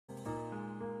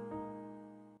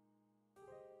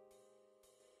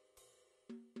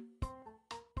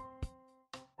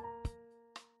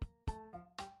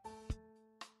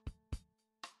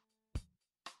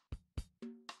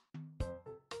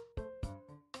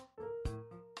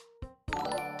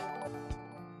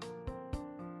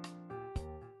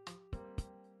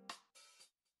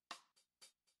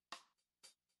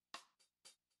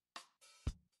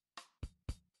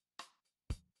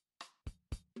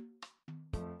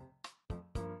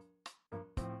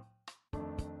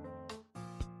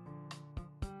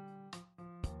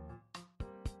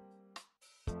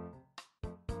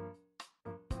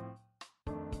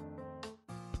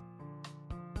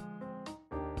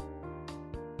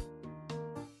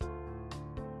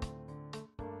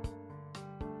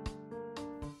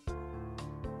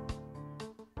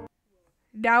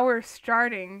Now we're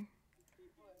starting.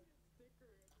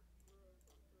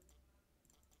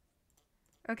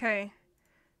 Okay.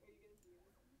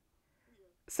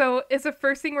 So, is the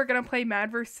first thing we're gonna play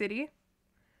Mad vs. City?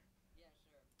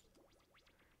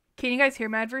 Can you guys hear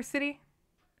Mad vs. City?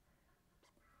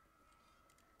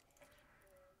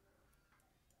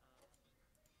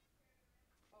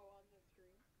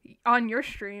 On your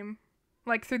stream.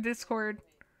 Like through Discord.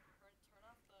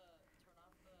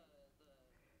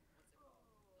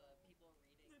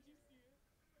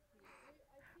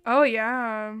 Oh,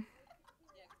 yeah.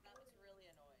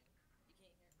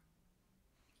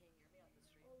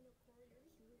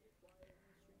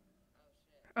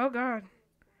 Oh, God.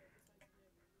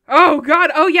 Oh,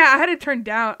 God. Oh, yeah, I had it turned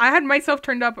down. I had myself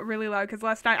turned up really loud because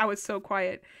last night I was so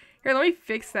quiet. Here, let me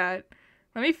fix that.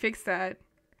 Let me fix that.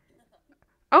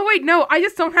 Oh, wait, no. I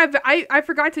just don't have... I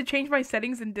forgot to change my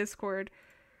settings in Discord.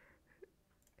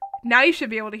 Now you should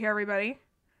be able to hear everybody.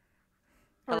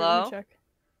 Hello? Check.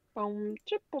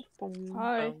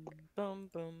 Hi. Boom,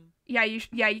 boom. Yeah, you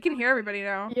can hear everybody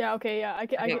now. Yeah, okay, yeah, I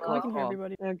can hear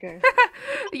everybody. Okay.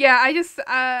 Yeah, I just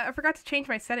I forgot to change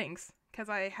my settings because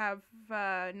I have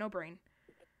no brain.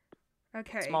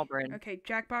 Okay. Small brain. Okay,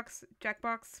 jackbox,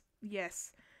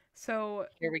 yes. So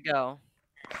Here we go.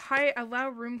 allow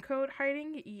room code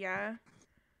hiding, yeah.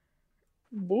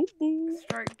 Boo boo.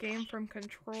 Start game from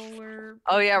controller.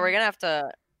 Oh yeah, we're gonna have to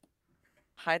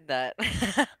hide that.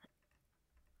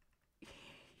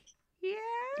 Yeah.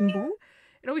 Boo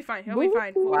It'll be fine. It'll be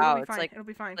fine. Wow, It'll be it's fine. like- It'll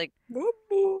be fine. like- boo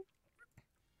boo.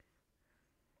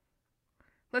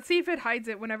 Let's see if it hides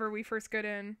it whenever we first get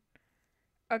in.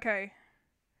 Okay.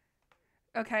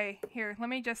 Okay, here. Let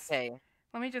me just Okay.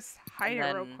 hide And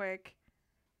it real then- quick.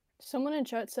 Someone in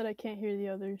chat said I can't hear the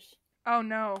others. Oh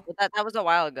no. But that was a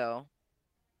while ago.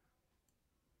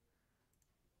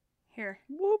 Here.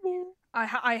 Boo boo.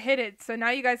 I hit it, so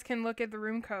now you guys can look at the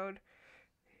room code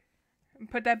and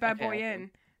put that bad Okay, boy okay.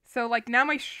 in. So like now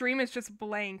my stream is just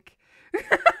blank.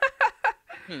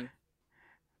 Hmm.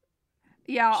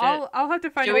 Yeah, Shit. I'll have to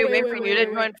find Should a we way. wait for you to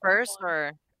join first,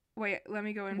 or? Wait, let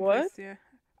me go in What? first. Yeah.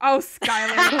 Oh,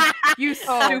 Skylar, you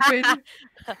stupid.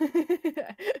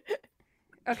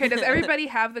 Okay, does everybody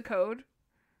have the code?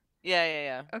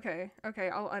 Yeah. Okay,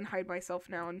 I'll unhide myself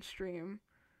now on stream.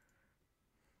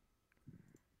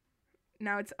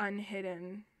 Now it's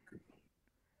unhidden.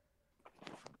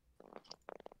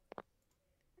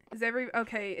 Is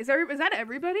that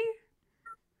everybody?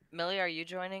 Millie, are you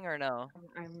joining or no?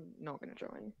 I'm not gonna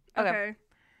join. Okay.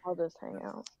 I'll just hang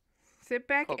out. Sit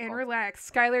back Cool, and cool. relax.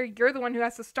 Skylar, you're the one who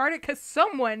has to start it because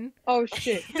someone Oh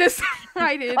shit.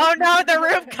 decided. Oh no, the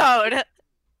room code!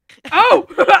 Oh!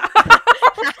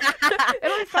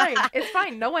 It'll be fine. It's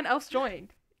fine. No one else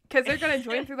joined. Because they're going to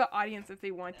join through the audience if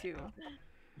they want to.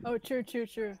 Oh, true.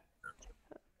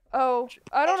 Oh,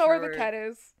 I don't know where the Sure. cat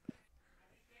is.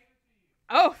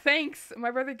 Oh, thanks. My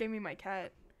brother gave me my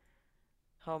cat.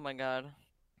 Oh my god.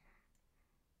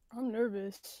 I'm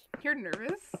nervous. You're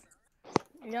nervous?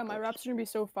 Yeah, my rap's gonna be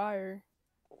so fire.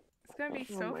 It's going to be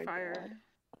Oh so my fire.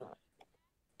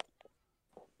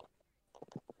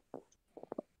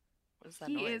 What is that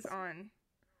He noise? is on.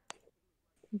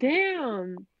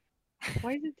 Damn.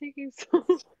 Why is it taking so?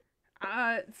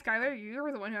 Skylar, you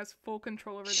are the one who has full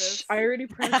control over this. I already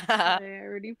pressed it. I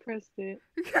already pressed it.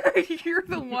 You're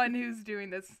the one who's doing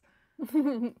this.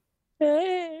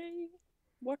 Hey.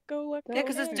 What go? Yeah,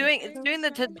 because it's Okay. doing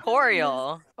the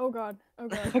tutorial. Oh god.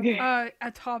 Okay.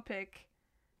 A topic.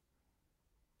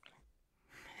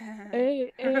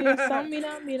 Hey,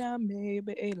 mira, me,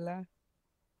 bella.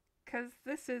 Because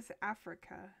this is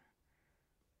Africa.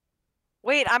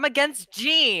 Wait, I'm against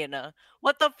Jean.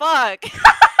 What the fuck?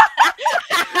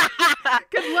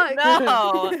 Good luck.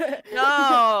 No,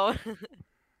 no.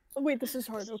 Oh, wait, this is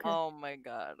hard. Okay. Oh my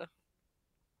god.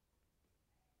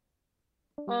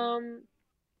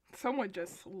 Someone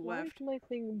just Why is left. my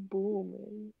thing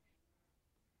booming?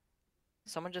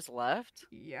 Someone just left?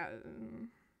 Yeah.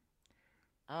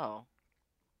 Oh.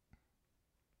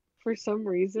 For some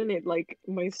reason, it like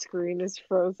my screen is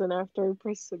frozen after I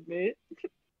press submit.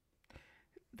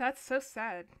 That's so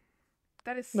sad.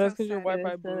 That is so That's because sad. you're white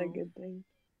by That's not a Oh. good thing.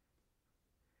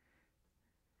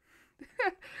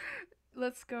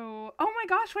 Let's go. Oh my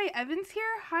gosh, wait, Evan's here?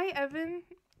 Hi, Evan.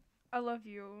 I love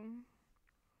you.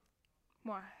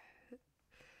 What?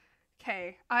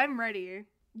 Okay, I'm ready.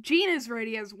 Jean is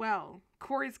ready as well.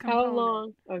 Cory's component. How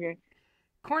long? Okay.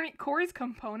 Cory's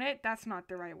component? That's not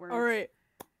the right word. All right,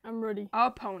 I'm ready.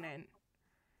 Opponent.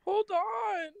 Hold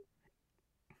on.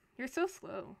 You're so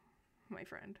slow, my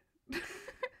friend.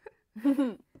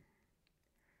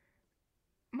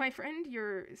 My friend,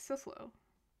 you're so slow.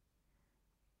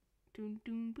 Doom,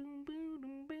 doom, boom, boom,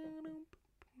 doom, boom, doom,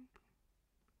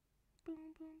 boom,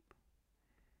 boom.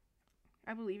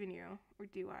 I believe in you, or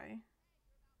do I?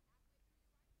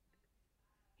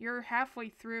 You're halfway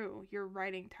through your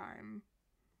writing time.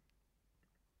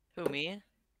 Who, me?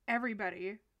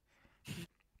 Everybody.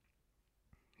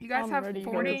 You guys I'm have ready.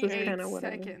 No, this is 48 kinda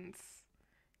whatever. seconds.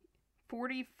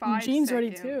 45 Jean's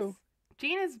seconds. ready too.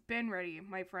 Jean has been ready,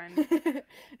 my friend.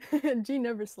 Jean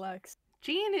never slacks.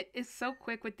 Jean is so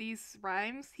quick with these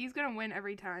rhymes. He's gonna win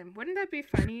every time. Wouldn't that be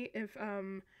funny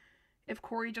if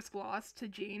Cory just lost to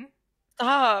Jean?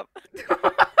 Stop.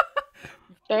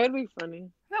 That would be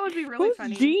funny. That would be really Who's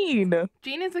funny. Jean?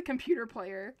 Jean is a computer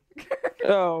player.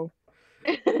 Oh.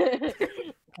 Okay.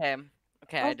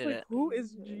 Okay, I was did like, it. Who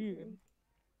is Jean?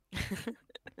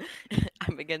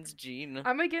 I'm against Jean.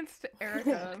 I'm against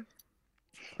Erica.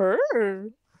 Her.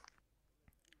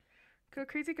 Go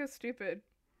crazy, go stupid.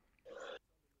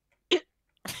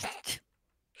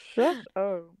 Shut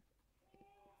up.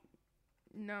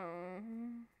 No.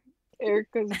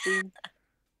 Erica's Jean.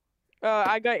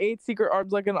 I got 8 secret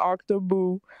arms like an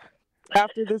octoboo.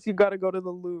 After this, you gotta go to the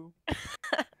loo.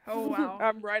 Oh wow.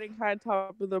 I'm riding high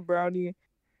top of the brownie.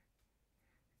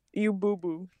 You boo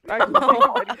boo. I can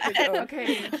take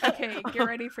anything else. Okay, get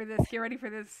ready for this. Get ready for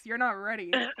this. You're not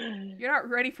ready. You're not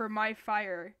ready for my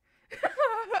fire.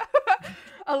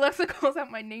 Alexa calls out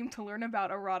my name to learn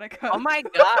about erotica. Oh my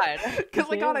god. Because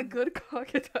I got a good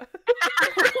cogita.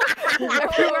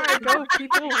 Everywhere I go,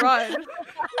 people run.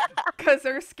 Because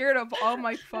they're scared of all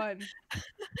my fun.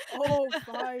 Oh,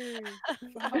 fire.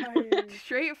 Fire.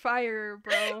 Straight fire,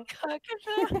 bro.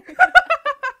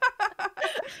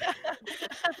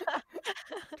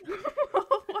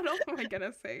 What else am I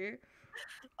gonna say?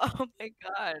 Oh my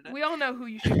god. We all know who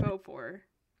you should vote for.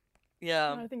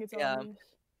 Yeah. I think it's yeah. obvious.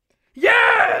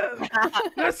 Yeah!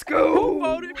 Let's go! Who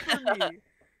voted for me?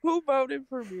 Who voted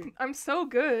for me? I'm so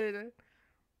good.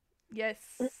 Yes.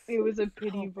 It was a Oh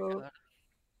pity my vote. God.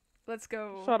 Let's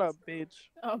go. Shut up, bitch.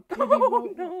 A pity Oh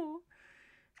vote. no.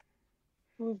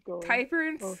 Who's going? Piper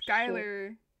and Oh, shit.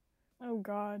 Skylar. Oh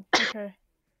god. Okay.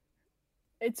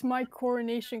 It's my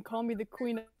coronation. Call me the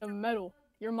queen of metal.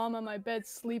 Your mom on my bed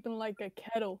sleeping like a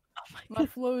kettle. Oh my My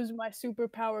flow's my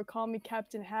superpower. Call me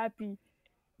Captain Happy.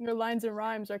 Your lines and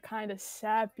rhymes are kind of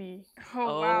sappy.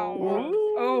 Oh wow.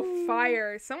 Oh. Oh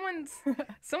fire. Someone's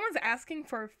asking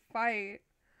for a fight.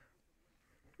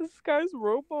 This guy's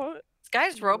robot.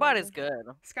 Sky's robot is good.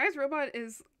 Sky's robot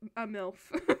is a MILF.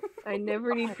 I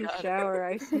never need to God. shower.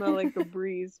 I smell like a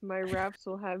breeze. My raps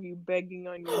will have you begging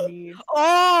on your knees.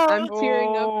 Oh! I'm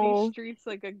tearing up Oh. these streets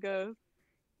like a ghost.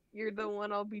 You're the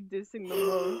one I'll be dissing the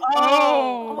most.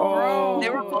 Oh, Oh. bro. They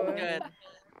were both good.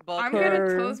 Both I'm good. gonna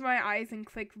Her. close my eyes and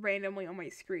click randomly on my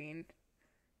screen.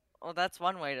 Well, that's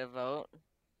one way to vote.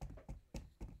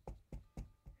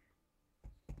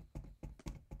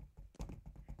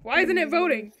 Why isn't it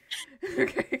voting?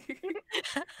 Okay.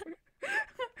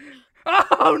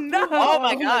 Oh no! Oh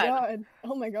my God.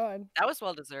 Oh my god. That was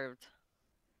well deserved.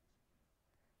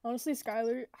 Honestly,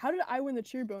 Skylar, how did I win the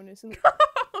cheer bonus? And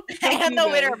And the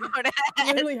winner bonus.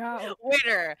 literally how?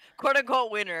 Winner. Quote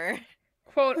unquote winner.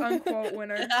 Quote unquote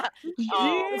winner.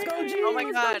 Oh, Let's go, Jean. oh my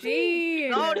Let's go, god. Jean.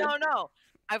 No.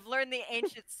 I've learned the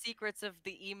ancient secrets of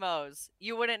the emos.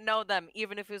 You wouldn't know them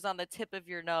even if it was on the tip of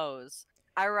your nose.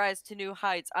 I rise to new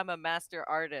heights. I'm a master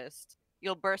artist.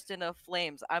 You'll burst into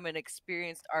flames. I'm an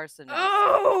experienced arsonist.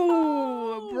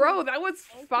 Oh, bro, that was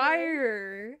Okay.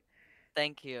 fire.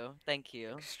 Thank you. Thank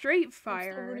you. Straight I'm still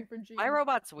fire. rooting for Jean. My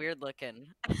robot's weird looking.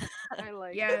 I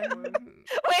like Yeah. that one.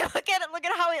 Wait, look at it. Look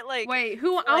at how it like. Wait,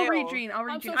 who? I'll read flails. Jean. I'll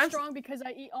read I'm Jean. so strong because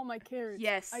I eat all my carrots.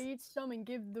 Yes. I eat some and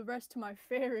give the rest to my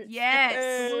ferrets. Yes.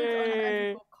 The words are Hey.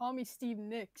 magical. Call me Stevie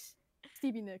Nicks.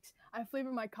 I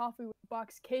flavor my coffee with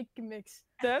box cake mix.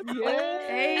 That's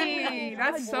Hey,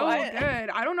 that's so What? good.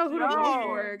 I don't know who to vote No.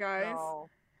 for, guys. No.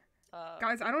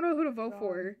 Guys, I don't know who to vote God.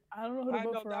 for. I don't know who to I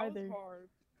vote know for that either. was hard.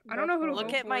 I don't know who to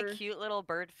Look vote at my for. cute little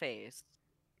bird face.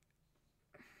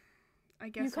 I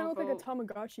guess You kind I'll of look like a vote.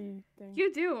 Tamagotchi thing.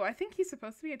 You do. I think he's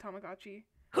supposed to be a Tamagotchi.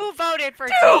 Who voted for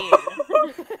Dude!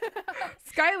 Gene?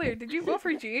 Skylar, did you vote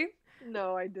for Gene?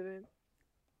 No, I didn't.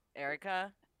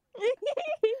 Erica?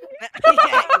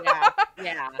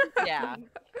 Yeah.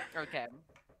 Okay.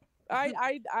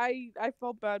 I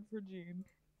felt bad for Jean.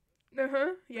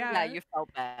 Uh-huh. Yeah. Yeah, you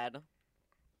felt bad.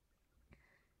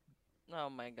 Oh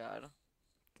my god.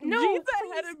 No, Jean's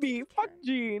ahead please of me. take Fuck it.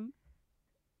 Jean.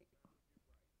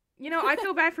 You know, I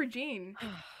feel bad for Gene.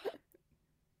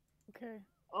 Okay.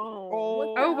 Oh.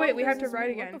 What the Oh, wait, hell we have does to this write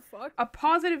mean? again. What the fuck? A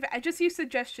positive. I just use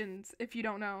suggestions if you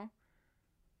don't know.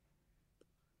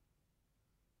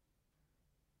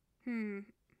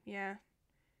 Yeah.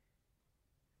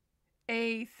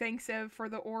 A, thanks Ev for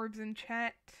the orbs in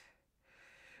chat.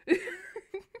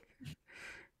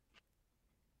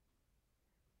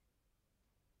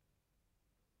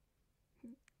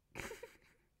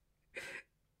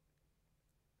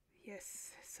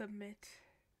 Yes, submit.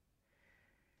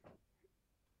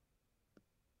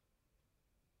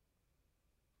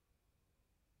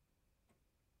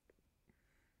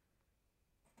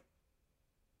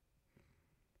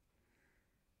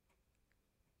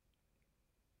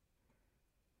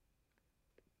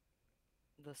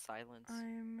 The silence.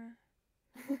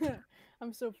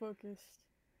 I'm so focused.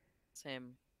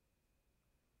 Same.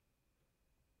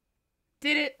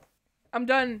 Did it. I'm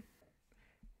done.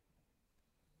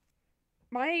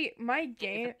 My Can't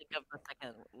game, even think of the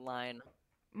second line.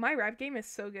 my rap game is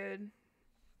so good.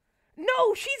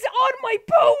 No, she's on my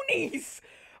ponies.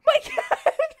 My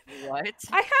god. What?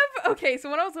 I have okay. So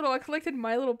when I was little, I collected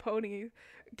My Little Pony,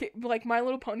 like My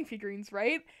Little Pony figurines,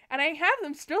 right? And I have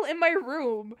them still in my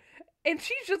room, and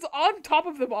she's just on top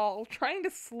of them all, trying to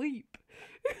sleep.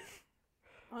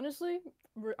 Honestly,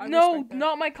 I No, respect that.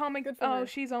 not my comic. Good for Oh, her.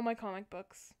 she's on my comic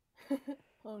books.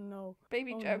 Oh no.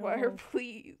 Baby Oh, Jaguar, no.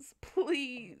 please,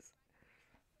 please.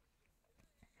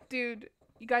 Dude,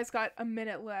 you guys got a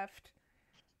minute left.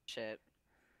 Shit.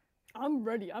 I'm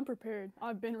ready. I'm prepared.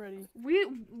 I've been ready.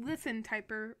 Listen,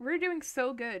 Typer, we're doing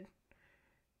so good.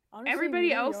 Honestly, Everybody we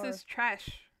really else are. is trash.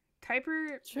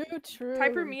 Typer,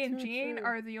 True. me, and too Jean true.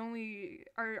 are the only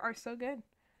are so good.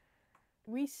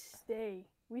 We stay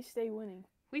winning.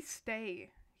 We stay.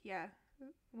 Yeah.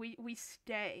 We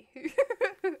stay.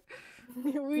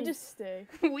 We just stay.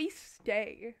 We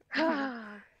stay.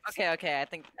 Okay. I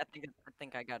think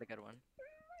I got a good one.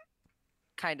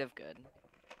 Kind of good.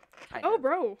 Kind Oh, of.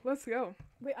 bro, let's go.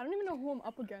 Wait, I don't even know who I'm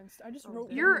up against. I just Oh, wrote.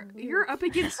 damn. You're random you're lyrics. up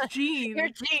against Jean. You're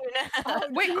Gene. Oh,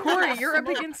 Wait, Jesus. Cory, you're up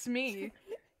against me.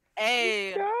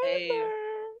 Hey.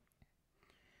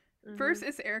 First,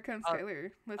 it's Erica and Oh,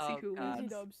 Skylar. Let's see oh who God.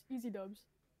 wins. Easy dubs.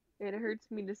 It hurts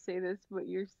me to say this, but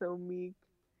you're so meek.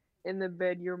 In the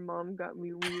bed, your mom got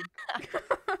me weak.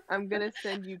 I'm gonna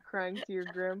send you crying to your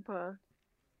grandpa.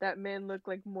 That man looked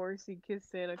like Morrissey kissed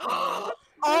Santa Claus.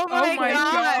 Oh my, my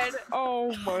god.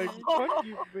 Oh my fuck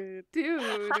you, bitch.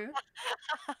 Dude,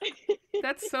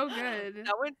 that's so good.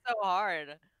 That went so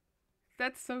hard.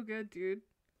 That's so good, dude.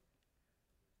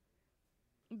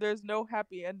 There's no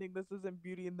happy ending. This isn't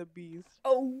Beauty and the Beast.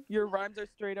 Oh, Your rhymes are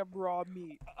straight up raw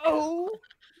meat. oh.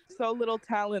 So little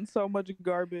talent, so much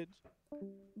garbage.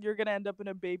 You're gonna end up in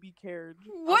a baby carriage.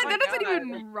 What? my That doesn't God.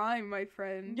 even rhyme, my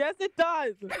friend. Yes, it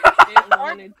does. It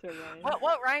wanted to rhyme.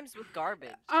 What rhymes with garbage?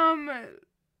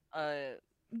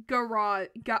 Garage,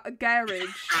 garage,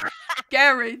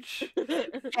 garage,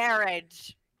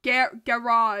 Garage.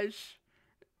 garage,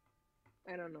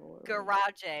 I don't know. What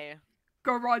Garage.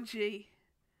 garagey.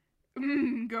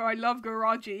 Girl, I love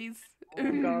garages.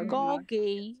 Gog-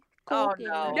 Goggy. Oh,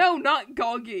 no. No, not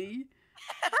goggy.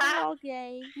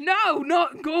 Goggy. No,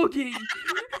 not goggy.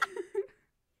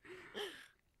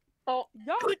 Oh,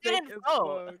 Y'all Who thick didn't as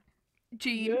vote? fuck.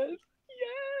 Gene.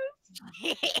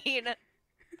 yes. Gene.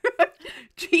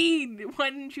 Gene, why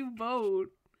didn't you vote?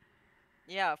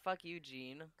 Yeah, fuck you,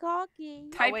 Gene. Goggy.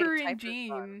 Typer wait, and Typer's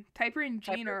Gene. Typer and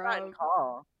Gene Typer's are not in up.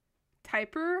 call.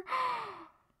 Typer?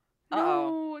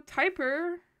 Uh-oh. No,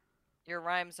 Typer. Your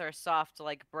rhymes are soft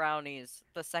like brownies.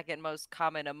 The second most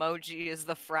common emoji is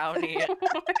the frowny.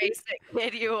 Basic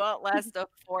kid, you won't last a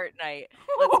fortnight.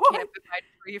 Let's camp in my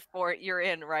tree fort. You're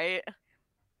in, right?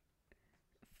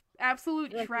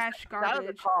 Absolute Like, trash that was a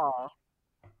garbage. call.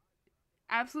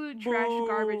 Absolute trash Boo.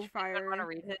 garbage I want to fire.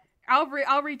 read it.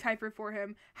 I'll read Typer for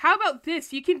him. How about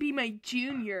this? You can be my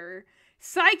junior.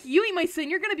 Psych, you ain't my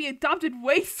son. You're gonna be adopted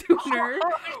way sooner.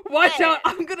 Watch shit. out,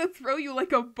 I'm gonna throw you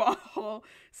like a ball.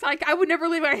 Psych, I would never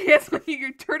lay my hands on you.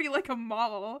 You're dirty like a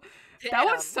mall. That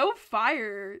was Damn, so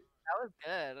fire. that was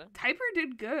good. Typer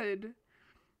did good.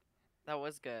 That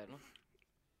was good.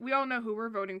 We all know who we're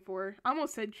voting for. I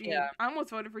almost said Gene. Yeah. I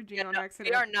almost voted for Gene Yeah, on no, accident.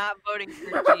 we are not voting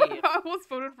for Gene. I almost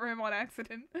voted for him on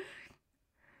accident.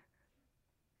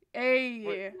 Hey.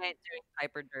 We ain't doing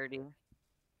hyper dirty.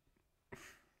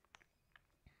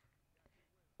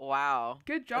 Wow.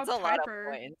 Good job, That's a lot of Typer.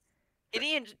 points. He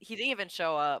didn't even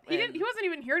show up. He didn't. and He wasn't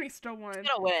even here, and he still won. He's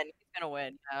gonna win. He's gonna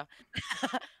win. Yeah.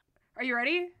 Are you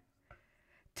ready?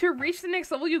 To reach the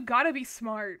next level, you gotta be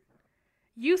smart.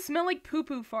 You smell like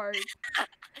poo-poo fart.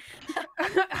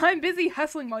 I'm busy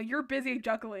hustling while you're busy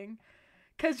juggling.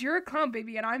 Cause you're a clown,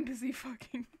 baby, and I'm busy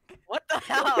fucking. What the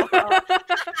hell?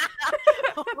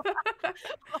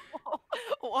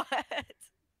 What?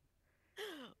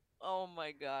 Oh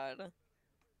my god.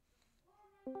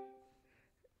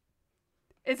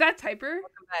 Is that Typer?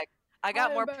 Welcome back. I got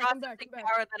I'm more back, I'm processing back, I'm back.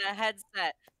 power than a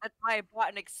headset. That's why I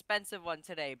bought an expensive one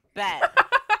today. Bet.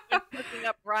 When cooking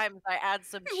up rhymes, I add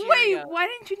some Cheerios. Wait, why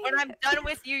didn't you When need I'm done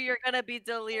with you, you're gonna be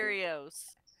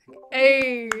delirious.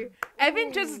 Hey,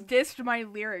 Evan just dissed my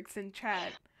lyrics in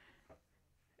chat.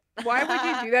 Why would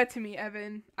you do that to me,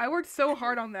 Evan? I worked so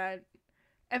hard on that.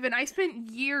 Evan, I spent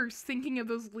years thinking of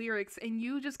those lyrics, and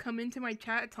you just come into my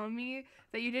chat telling me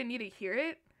that you didn't need to hear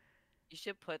it? You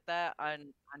should put that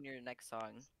on your next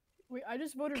song. Wait, I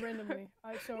just voted randomly.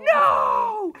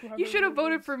 No! whoever You should have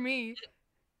voted wins. for me.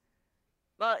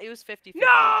 Well, it was 50-50. No!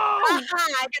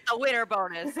 I get the winner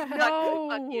bonus. Fuck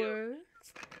No! you.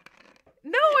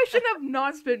 No, I shouldn't have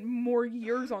not spent more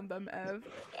years on them, Ev.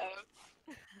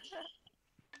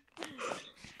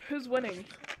 Who's winning? What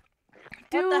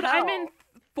the Dude, I'm hell? in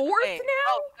fourth Wait, now?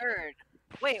 oh, third.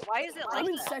 Wait, why is it like I'm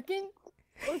in that? second.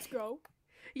 Let's go.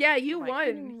 Yeah, you Oh my- won.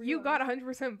 didn't You got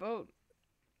realize. 100% vote.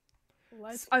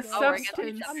 Let's A go. Oh, we're getting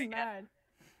substance. each other I'm again. mad.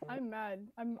 I'm mad.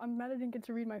 I'm mad I didn't get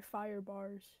to read my fire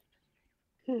bars.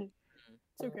 Hmm.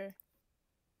 It's okay.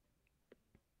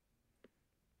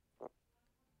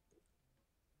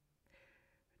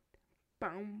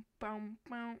 Boom, boom,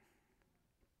 boom.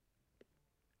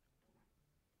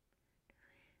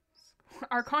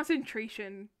 Our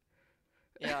concentration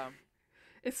Yeah.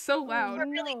 is so loud. Oh,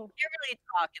 You no. really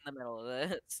talk in the middle of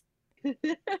this.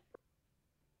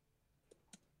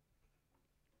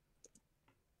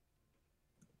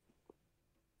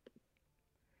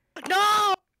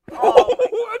 No! Oh,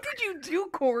 what did you do,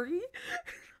 Corey?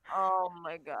 Oh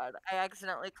my god. I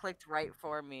accidentally clicked right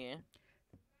for me.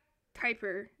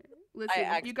 Typer, listen,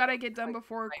 you gotta get done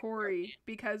before Corey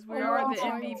because we Oh, are I'm the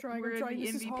trying, I'm MVP. trying, I'm We're trying. the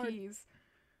This is hard. MVPs.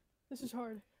 This is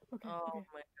hard. Okay. Oh okay.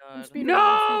 my I'm god. speeding. No,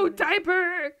 I'm speeding.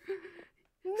 Typer!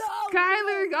 No.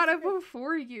 Skylar no, got it's it okay.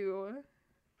 before you.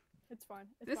 It's fine.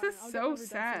 It's This fine. is I'll get so my redemption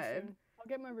sad. soon. I'll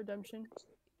get my redemption.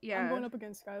 Yeah. I'm going up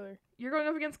against Skylar. You're going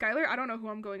up against Skylar? I don't know who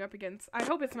I'm going up against. I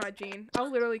hope it's not Jean.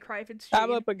 I'll literally cry if it's Jean.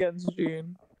 I'm up against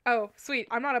Jean. Oh, sweet.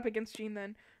 I'm not up against Jean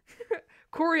then.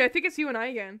 Corey, I think it's you and I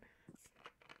again.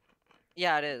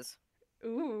 Yeah, it is.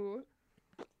 Ooh.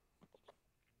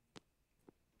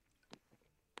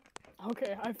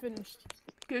 Okay, I finished.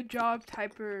 Good job,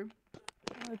 Typer.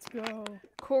 Let's go.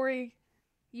 Corey,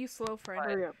 you slow friend.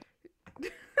 Hurry up.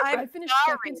 I I'm finished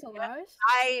sorry. second to last.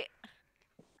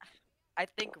 I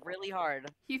think really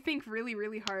hard. You think really,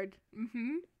 really hard.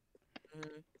 Mm-hmm.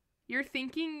 Mhm. You're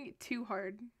thinking too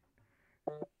hard.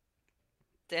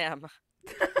 Damn.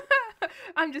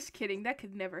 I'm just kidding. That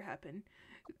could never happen.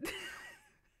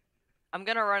 I'm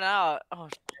gonna run out. Oh,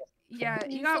 Yeah,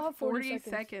 You you still got have 40 40 seconds.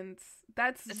 seconds.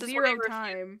 That's This is what I 0 refuse.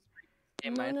 time.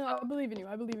 shit No, myself. I believe in you.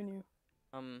 I believe in you.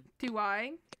 Do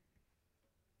I?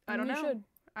 I don't You know. should.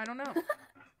 I don't know.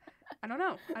 I don't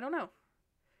know. I don't know.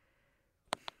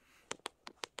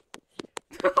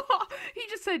 He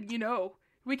just said, you know,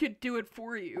 we could do it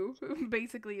for you,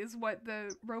 basically, is what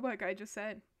the robot guy just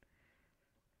said.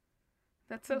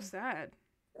 That's so sad.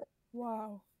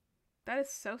 Wow. That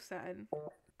is so sad.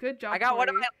 Good job, I got one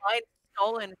of Corey. my lines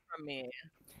stolen from me.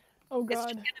 Oh It's just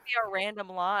god. gonna be a random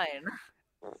line.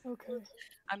 Okay.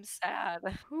 I'm sad.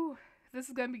 Whew, this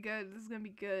is gonna be good. This is gonna be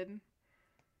good.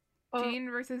 Uh,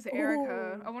 Jean versus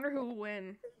Erica. Ooh. I wonder who will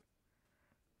win.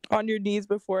 On your knees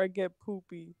before I get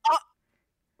poopy.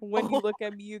 When you look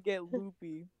at me, you get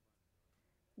loopy.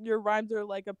 Your rhymes are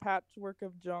like a patchwork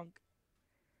of junk.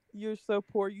 You're so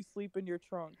poor you sleep in your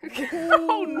trunk.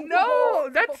 Oh no,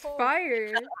 that's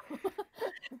fire.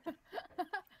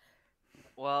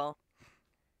 Well,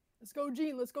 Let's go,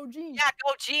 Gene. Let's go, Gene. yeah,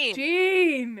 go Gene.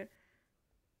 Jean.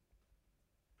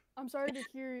 I'm sorry to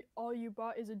hear all you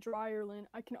bought is a dryer lint.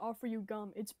 I can offer you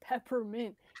gum. It's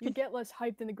peppermint. You get less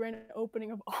hype than the grand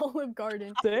opening of Olive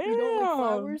Garden. You don't like Damn.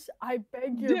 flowers? I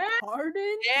beg your Damn.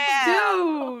 pardon? Yeah.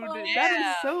 Dude, that is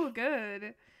Yeah. so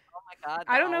good. Oh my god.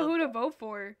 I don't know Olive- who to vote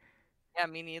for. Yeah,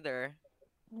 me neither.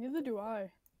 Neither do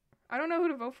I. I don't know who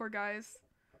to vote for, guys.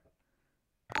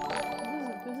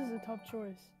 This is a tough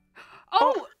choice.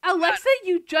 Oh, Alexa,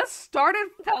 you just started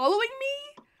following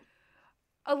me?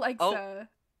 Alexa,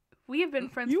 we have been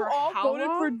friends You for all how voted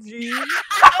for long? G.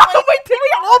 Oh wait, did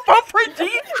we all vote for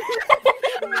G?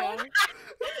 Yeah.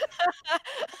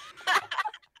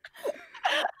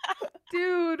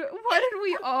 Dude, why did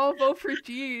we all vote for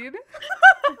Gene?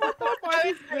 I thought mine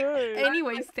was good.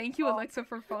 Anyways, thank you, Alexa,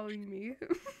 for following me.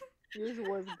 Yours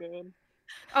was good.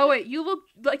 Oh wait, you look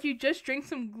like you just drank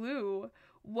some glue.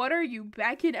 What are you,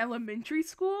 back in elementary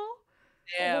school?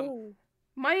 Damn. Oh.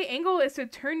 My angle is to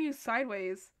turn you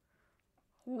sideways.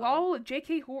 Lol,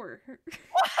 JK whore.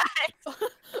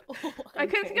 I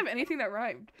couldn't think of anything that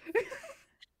rhymed.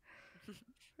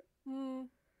 Hmm.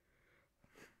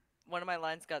 One of my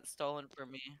lines got stolen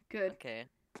from me. Good. Okay.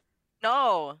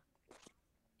 No!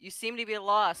 You seem to be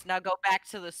lost. Now go back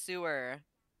to the sewer.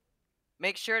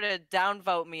 Make sure to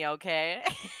downvote me, okay?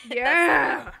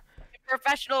 Yeah! In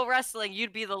professional wrestling,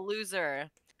 you'd be the loser.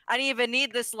 I don't even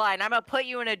need this line. I'm gonna put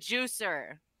you in a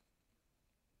juicer.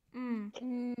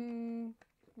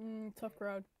 Tough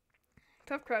crowd.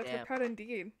 Tough crowd, Damn. tough crowd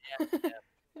indeed. Yeah.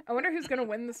 I wonder who's gonna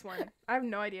win this one. I have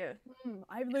no idea.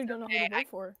 I really don't know who to vote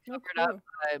for. No Covered up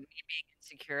clue. me being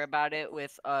insecure about it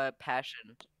with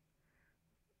passion.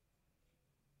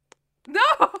 No!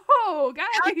 How Guys!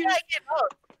 did I get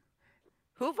vote?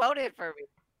 Who voted for me?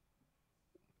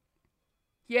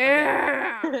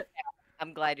 Yeah!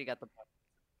 I'm glad you got the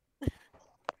vote.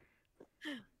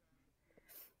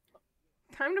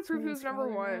 Time to It's prove me and who's number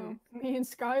Skylar one. now. Me and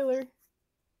Skylar.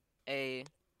 A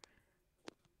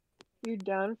You're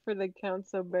down for the count,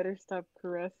 so better stop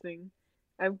caressing.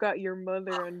 I've got your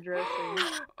mother undressing.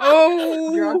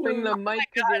 Oh! Dropping the mic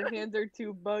because your hands are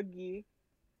too buggy.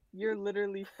 You're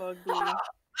literally fugly.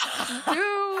 Dude!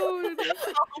 Oh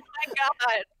my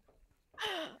god.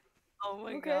 Oh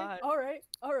my Okay. god. All right.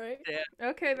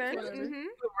 Okay then. Whatever. Mm-hmm.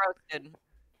 Who roasted?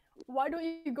 Why don't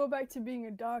you go back to being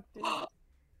a doctor?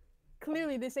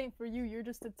 Clearly, this ain't for you. You're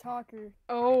just a talker.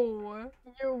 Oh.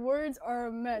 Your words are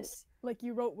a mess, like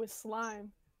you wrote with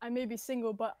slime. I may be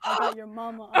single, but I got your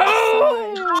mama on the side.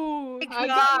 Oh! I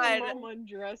got your God. mom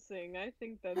undressing. I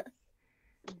think that's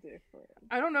different.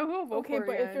 I don't know who I'll vote Okay, for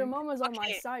but if your again. mama's on my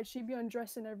Okay. side, she'd be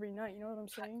undressing every night. You know what I'm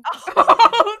saying?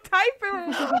 Oh,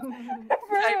 typer!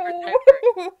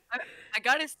 Bro. I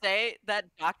gotta say, that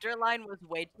doctor line was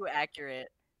way too accurate.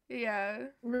 Yeah.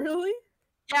 Really?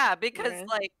 Yeah, because Yeah.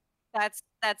 like that's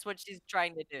what she's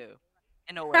trying to do,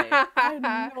 in a way. I had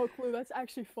no clue. That's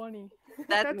actually funny.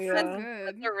 That's That's Yeah. so good.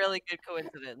 that's a really good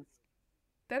coincidence.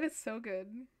 That is so good.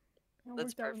 That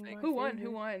That's worked out in perfect. my Who won? favor.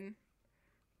 Who won?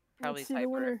 Probably Let's see the Typer.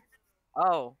 winner.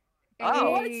 Oh.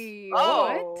 Oh. Hey,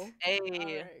 Oh. what? Hey.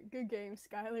 Alright, good game,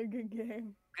 Skylar. Good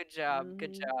game. Good job.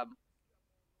 Good Mhm. job.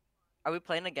 Are we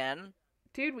playing again?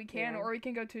 Dude, we can, Yeah. or we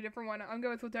can go to a different one. I'm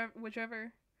going with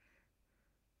whichever.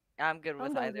 I'm good I'm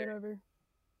with down with either. whatever.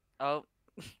 Oh.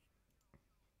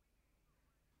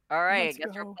 All right. Let's Guess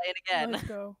we're go. playing again. Let's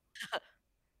go.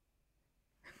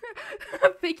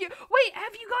 Thank you. Wait,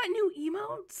 have you got new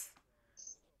emotes?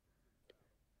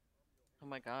 Oh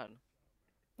my god.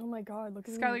 Oh my god, look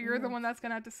at Skylar, these you're the emotes. one that's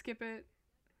gonna have to skip it.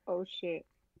 Oh shit.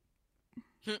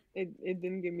 It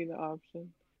didn't give me the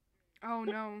option. Oh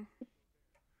no.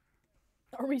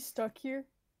 Are we stuck here?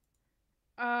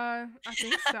 I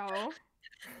think so.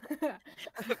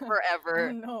 Oh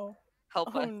Forever. no. Help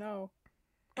Oh us. no.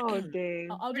 Oh dang.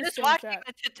 I'll We're just just stay in watching chat.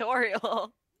 the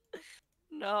tutorial.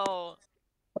 No.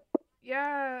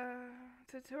 Yeah,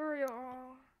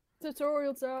 tutorial.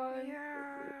 Tutorial time.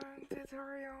 Yeah,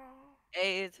 tutorial.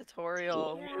 A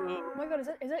tutorial. Yeah. Woo. Oh my god, is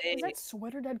Hey. that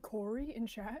Sweater Dad Cory in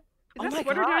chat? Is Oh that my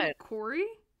Sweater Dad God. Cory?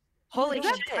 Holy Is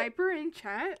that shit. Typer in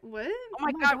chat? What? Oh my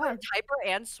Oh my god, we're God. Typer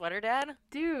and Sweater Dad?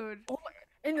 Dude.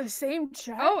 In the same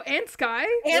chat? Oh, and Sky?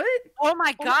 And- What? Oh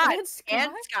my Oh, god. and Sky?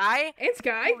 And Sky? And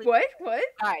Sky? Holy- What? What?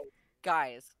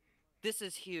 Guys, this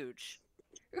is huge.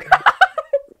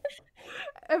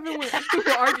 Everyone,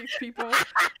 who are these people?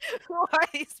 Who are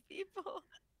these people?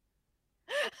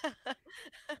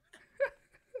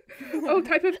 Oh,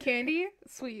 type of candy?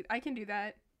 Sweet, I can do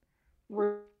that.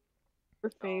 We're Oh my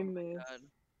famous. God.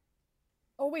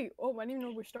 Oh wait, I didn't even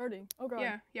know we're starting. Oh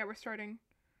god. Yeah, we're starting.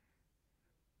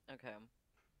 Okay.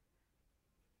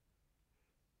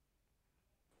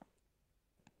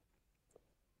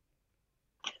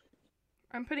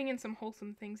 I'm putting in some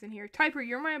wholesome things in here. Typer,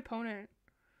 you're my opponent.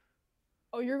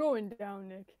 Oh, you're going down,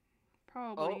 Nick.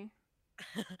 Probably.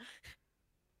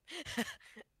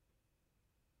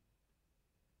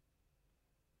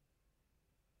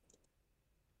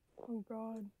 Oh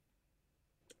god.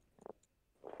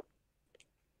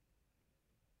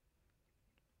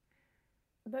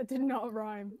 That did not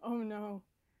rhyme. Oh no.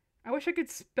 I wish I could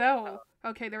spell.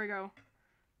 Okay, there we go.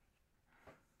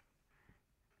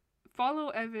 follow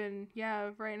Evan. Yeah,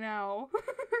 right now.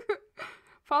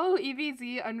 Follow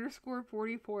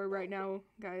EVZ_44 right now,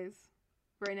 guys.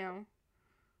 Right now.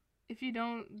 If you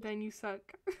don't, then you suck.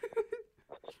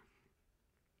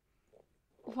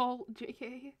 Lol,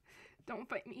 JK. Don't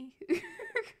fight me.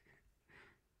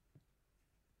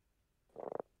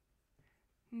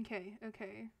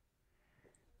 Okay.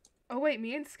 Oh wait,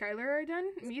 me and Skylar are done?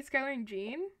 Me, Skylar, and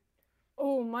Jean?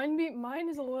 Oh, mine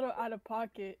is a little out of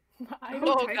pocket. I Oh,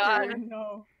 don't God.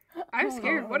 know. I'm Oh,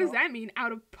 scared. no, What does no. that mean,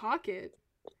 out of pocket?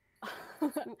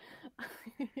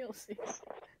 You'll see.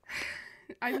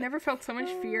 I've never felt so much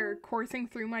fear coursing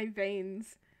through my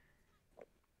veins.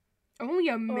 Only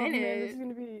a Oh man,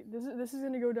 minute. this is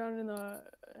gonna go down in the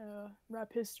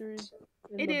rap history.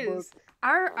 It the is. book.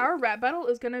 Our rap battle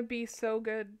is gonna be so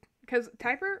good. Cause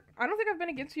Typer, I don't think I've been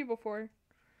against you before.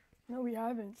 No, we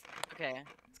haven't. Okay.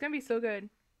 It's gonna be so good.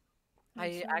 I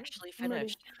Let's see. actually I'm ready.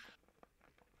 finished.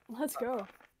 Let's go.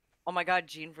 Oh my god,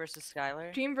 Jean versus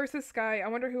Skylar. Jean versus Sky. I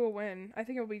wonder who will win. I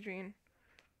think it'll be Jean.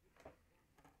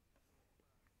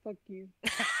 Fuck you.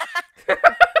 A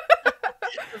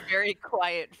very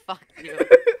quiet fuck you.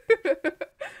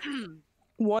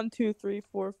 1, 2, 3,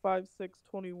 4, 5, 6,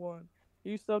 21.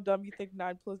 You so dumb you think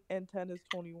 9 and 10 is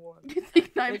 21. You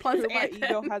think 9 It's plus true, my 8?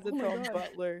 ego has its Oh my own God.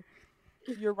 butler.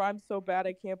 Your rhyme's so bad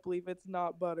I can't believe it's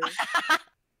not butter.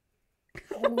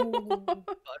 Oh.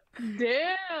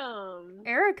 Damn.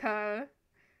 Erica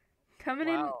coming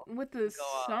Wow. in with the Go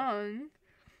off. song.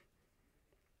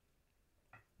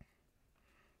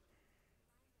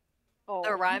 Oh.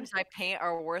 The rhymes I paint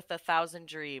are worth 1,000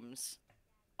 dreams.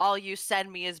 All you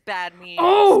send me is bad memes.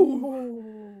 Oh!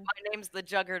 Oh. My name's the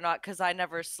Juggernaut because I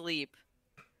never sleep.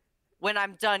 When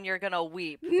I'm done, you're gonna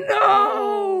weep.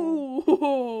 No!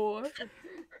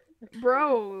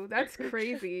 Bro, that's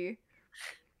crazy.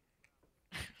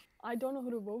 I don't know who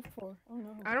to vote for. Oh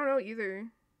no. I don't know either.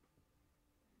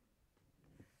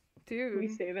 We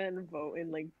Dude. say that and vote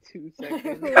in like 2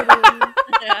 seconds. Literally.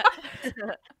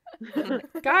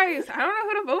 Guys, I don't know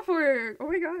who to vote for. Oh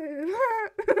my god.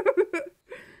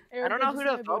 I don't know Erica who just to said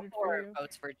I vote voted for. you.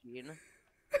 Votes for Jean.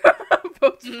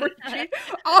 Votes for G.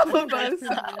 All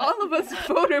of us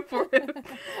voted for him.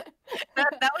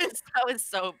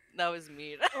 That was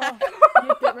mean. Oh,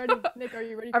 Nick, get ready. Nick, are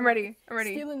you ready? I'm for ready. I'm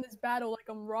ready. Stealing this battle like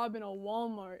I'm robbing a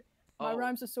Walmart. My Oh.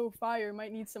 rhymes are so fire,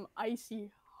 might need some icy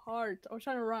heart. I was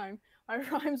trying to rhyme. My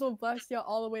rhymes will blast you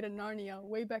all the way to Narnia,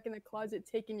 way back in the closet,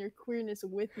 taking your queerness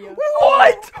with you.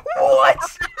 What?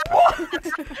 What?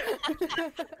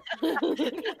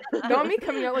 Not me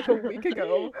coming out like a week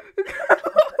ago.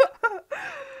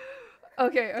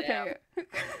 Okay.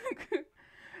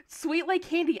 Sweet like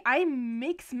candy. I'm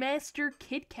Mix Master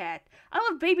Kit Kat. I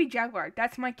love Baby Jaguar.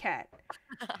 That's my cat.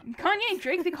 Kanye and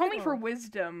Drake, they call me for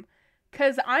wisdom.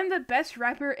 Cause I'm the best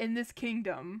rapper in this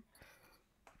kingdom.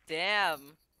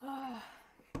 Damn.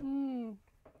 Hmm,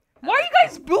 Why are you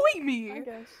guys bullying me? I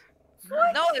guess.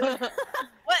 No, it was, what?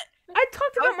 I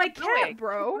talked How about my was it going? cat,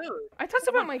 bro. Booed. I talked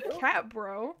Someone about my booed? cat,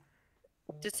 bro.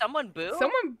 Did someone boo?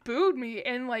 Someone booed me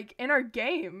in our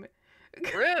game.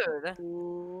 Rude.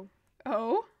 Ooh.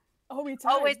 Oh? Oh, we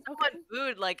tied. Oh wait, Okay. someone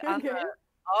booed like Good on game. the.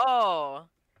 Oh.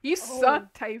 You Oh.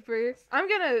 suck, Typer. I'm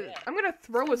gonna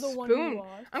throw a The one who spoon.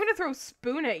 lost. I'm gonna throw a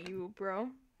spoon at you, bro.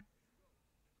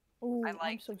 Ooh, I I'm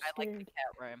like so I like the scared.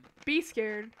 cat rhyme. Be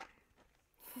scared.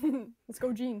 Let's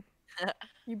go, Jean.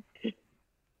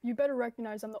 You better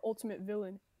recognize I'm the ultimate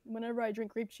villain. Whenever I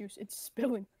drink grape juice, it's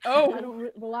spilling. I Oh,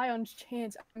 don't rely on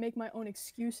chance. I make my own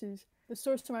excuses. The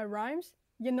source to my rhymes?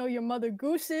 You know your mother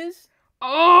gooses.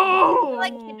 I feel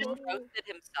like he just oh. roasted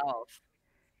himself.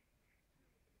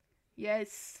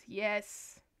 Yes.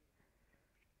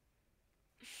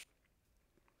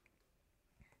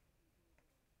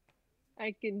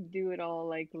 I can do it all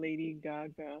like Lady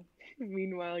Gaga.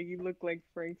 Meanwhile, you look like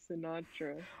Frank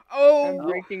Sinatra. I'm Oh.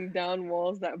 breaking down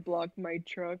walls that block my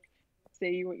truck.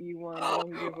 Say what you want, I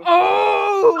don't give a fuck.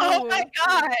 Oh Oh. my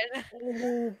god.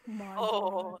 Oh my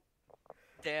Oh.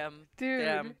 Damn. Dude.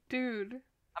 Damn. Dude.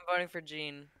 I'm voting for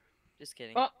Jean. Just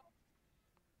kidding. Oh.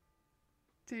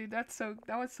 Dude, that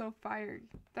was so fired.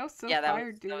 That was so Yeah, that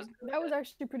fired, was- dude. that was- That was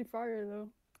actually pretty fire though.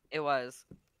 It was.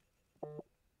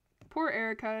 Poor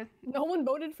Erica. No one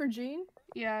voted for Jean?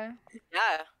 Yeah.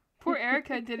 Yeah. Poor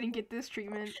Erica didn't get this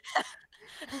treatment.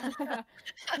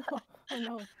 Oh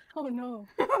no. Oh no.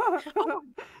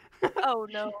 Oh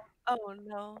no. Oh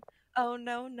no. Oh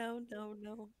no no no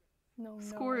no. No,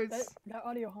 Scores. That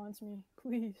audio haunts me.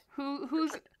 Please.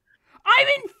 Who's I'm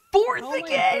in fourth How am I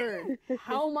again. in third?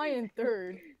 How am I in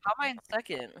third? How am I in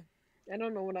second? I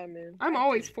don't know what I'm in. I'm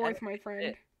always I fourth, my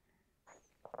friend.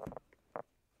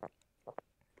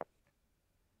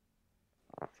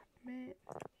 Submit.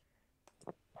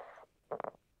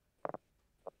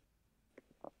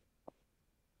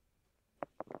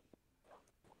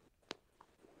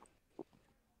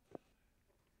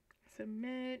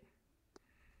 Submit.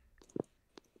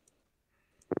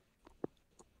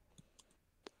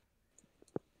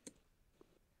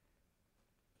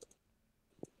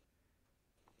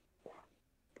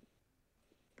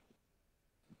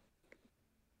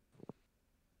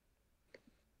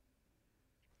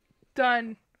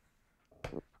 Done.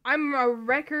 I'm a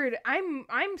record. I'm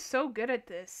so good at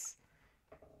this.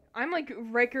 I'm like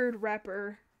record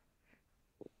rapper.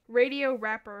 Radio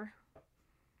rapper.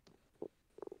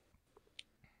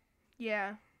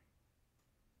 Yeah.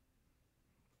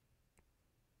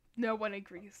 No one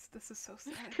agrees. This is so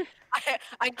sad.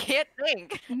 I can't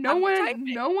think. No I'm one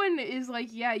typing. no one is like,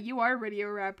 yeah, you are a radio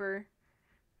rapper.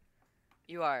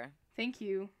 You are. Thank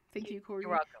you. Thank you, Cory. You're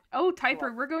welcome. Oh, Typer,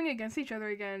 welcome. we're going against each other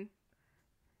again.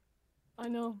 I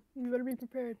know. You better be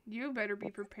prepared. You better be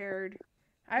prepared.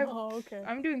 Oh, okay.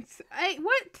 I'm doing. Hey,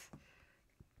 what?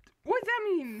 What does that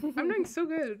mean? I'm doing so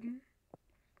good.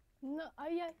 No,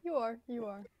 yeah, you are. You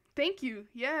are. Thank you.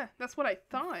 Yeah, that's what I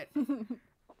thought.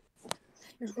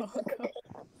 You're welcome.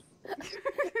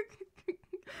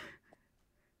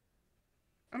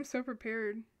 I'm so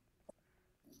prepared.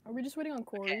 Are we just waiting on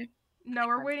Cory? Okay. No,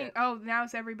 we're That's waiting. it. Oh, now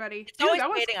it's everybody. It's Dude, always that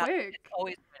was waiting on me. quick. It's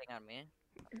always waiting on me.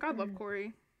 God love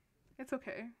Cory. It's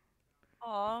okay.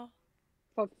 Aw.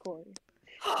 Fuck Cory.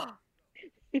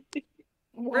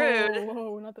 Whoa, Rude.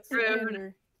 whoa, not the Rude.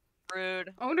 slander.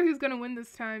 Rude. I wonder who's gonna win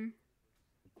this time.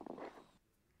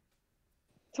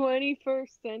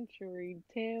 21st century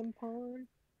tampon.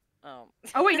 Oh.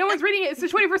 Oh wait, no one's reading it. It's the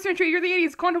 21st century. You're the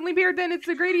 80s. Quantum leap here, then it's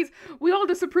the Grady's. We all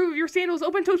disapprove of your sandals.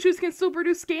 Open-toed shoes can still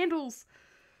produce scandals.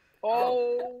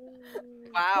 Oh.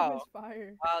 That Wow. was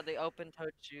fire. Wow, the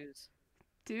open-toed shoes.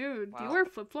 Dude, do you Wow. wear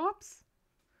flip-flops?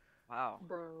 Wow.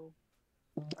 Bro.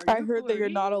 I heard that you're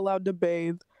not allowed to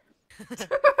bathe.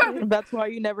 That's why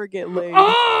you never get laid.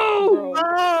 Oh! Bro,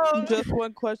 Oh! just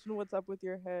one question: what's up with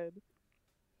your head?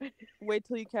 Wait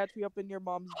till you catch me up in your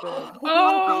mom's bed.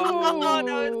 Oh!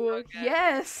 no, it's so good.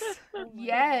 Yes! Oh my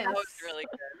Yes! That was really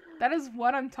good. That is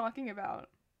what I'm talking about.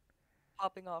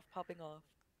 Popping off, popping off.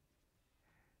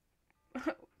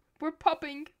 We're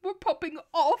popping off. We're popping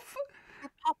off. We're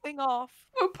popping off.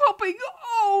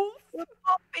 We're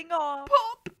popping off.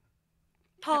 Pop,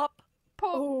 Pop. pop.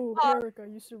 Oh, Oh. Erica,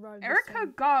 you survived. this Erica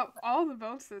time. got all the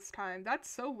votes this time. That's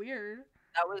so weird.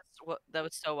 That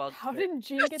was so well How done. did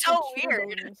Jean That's get so the cheer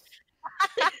weird. bonus?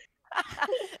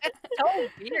 It's so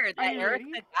weird that Are you Erica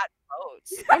ready? got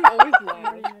votes. I'm always I'm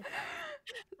lying. ready, Nick.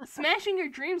 Smashing your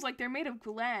dreams like they're made of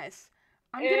glass.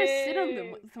 I'm gonna sit on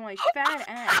them with my fat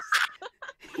ass.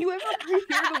 You ever hear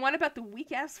the one about the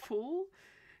weak ass fool?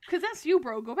 Cause that's you,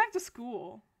 bro. Go back to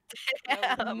school.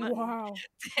 Damn. Wow.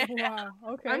 Wow.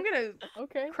 Okay. I'm gonna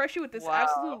Okay. crush you with this Wow.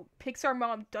 absolute Pixar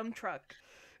mom dump truck.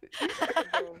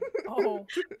 Oh.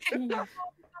 Jeez.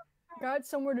 Got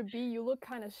somewhere to be. You look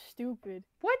kind of stupid.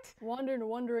 What?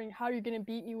 Wondering how you're gonna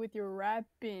beat me with your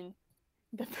rapping.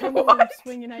 The pendulum What?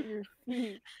 swinging at your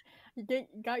feet.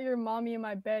 Got your mommy in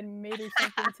my bed and made her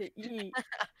something to eat.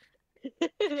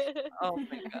 Oh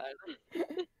my god.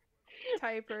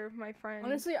 Typer, my friend.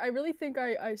 Honestly, I really think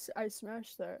I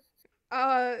smashed that.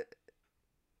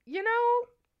 You know,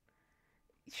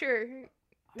 sure.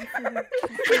 I'm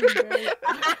feeling very-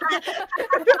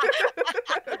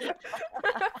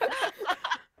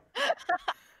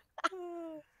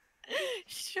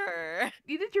 Sure.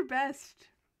 You did your best.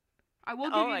 I will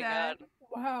give Oh you my that. god.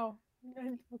 Wow.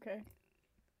 Okay.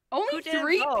 Only Who didn't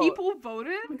 3 vote? people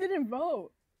voted? Who didn't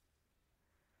vote?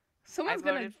 Someone's I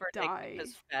gonna voted for die. Nick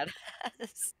fat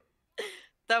ass.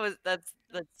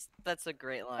 That's a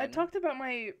great line. I talked about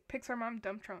my Pixar mom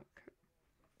dump trunk.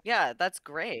 Yeah, that's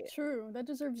great. True. That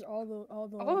deserves all the All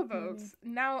the money. votes.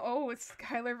 Now, oh, it's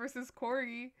Skylar versus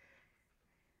Cory.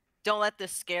 Don't let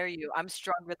this scare you. I'm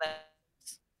stronger than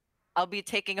this. I'll be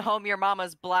taking home your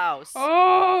mama's blouse,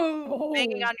 Oh! Oh.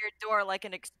 banging on your door like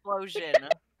an explosion,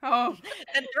 Oh!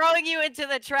 and throwing you into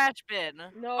the trash bin.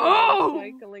 No, Oh! the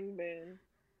recycling bin.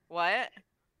 What?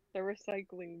 The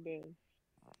recycling bin.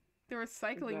 The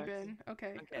recycling Exactly. bin.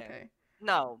 Okay, Okay. okay.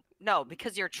 No,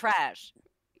 because you're trash.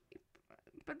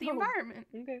 But the No. environment.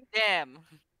 Okay. Damn.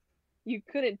 You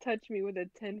couldn't touch me with a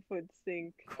 10-foot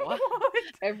sink. What?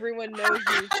 Everyone knows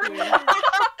you, twin.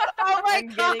 Oh my I'm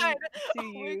getting god. to Oh my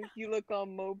you. You look all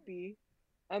mopey.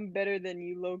 I'm better than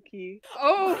you, low-key.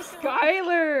 Oh, Oh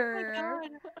Skylar! my god.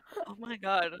 Oh my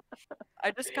god.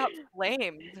 I just got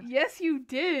flamed. Yes, you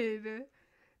did.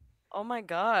 Oh my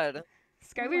god.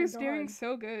 Skylar's God. doing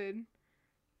so good.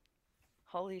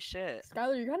 Holy shit.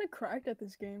 Skylar, you're kind of cracked at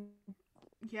this game.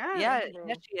 Yeah. Yeah, bro.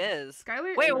 yeah, she is.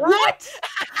 Skylar. Wait, what?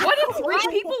 What did three What?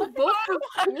 people vote for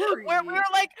Cory? We're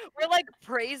like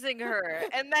praising her,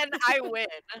 and then I win.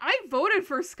 I voted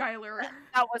for Skylar.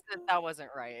 That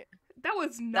wasn't right. That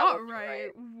was not wasn't right.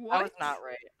 right. What? That was not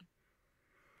right.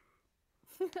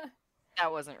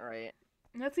 That wasn't right.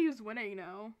 Let's see who's winning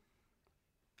now.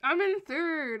 I'm in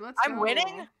third. Let's I'm go.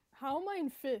 winning? How am I in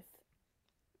 5th?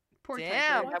 Poor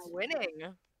Damn, typer. I'm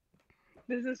winning.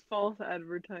 This is false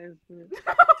advertisement.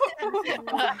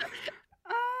 Uh,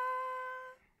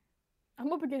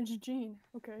 I'm up against Jean.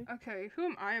 Okay. okay, who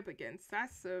am I up against?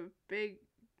 That's a big.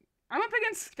 I'm up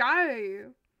against Sky.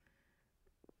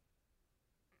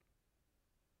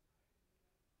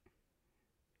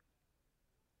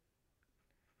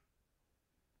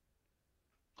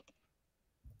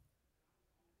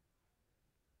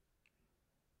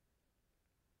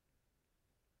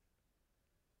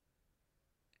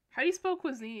 How do you spell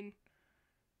cuisine?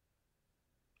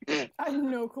 I have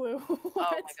no clue. Oh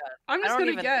What? my god. I'm I just don't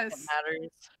gonna even guess. think it matters.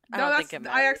 I No, don't that's think it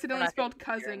I matters. accidentally We're not spelled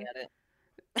gonna be cousin. staring at it.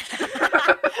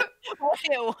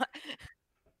 Wait, what?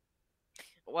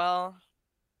 Well,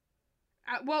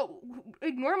 Well,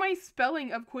 ignore my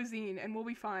spelling of cuisine and we'll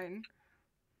be fine.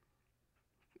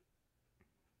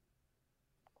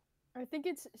 I think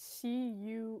it's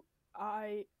Cuisine.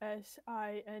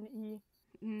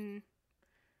 Mm.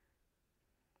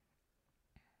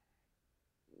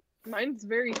 Mine's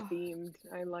very themed.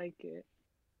 I like it.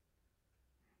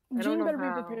 I don't Jean know better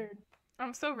how. be prepared.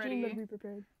 I'm so Jean better ready. be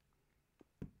prepared.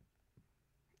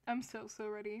 I'm so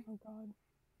ready. Oh god.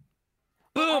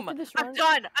 boom! After this I'm run-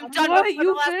 done. I'm I'm done. What? before the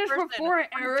You last finished person. before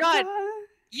I'm Erica? done.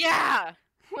 Yeah.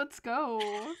 Let's go.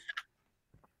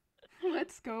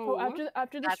 Let's go. Oh,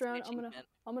 after this That's an round, achievement.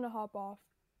 I'm gonna hop off.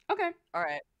 Okay. All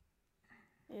right.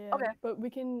 Yeah. Okay. But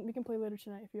we can play later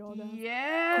tonight if you all down.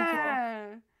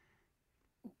 Yeah.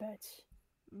 Bet.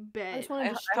 I Bet. just want I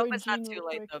to hope destroy it's not Jean too real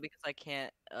late quick. though, because I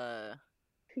can't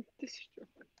Destroy.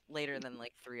 later than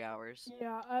like 3 hours.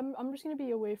 Yeah, I'm just gonna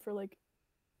be away for like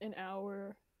an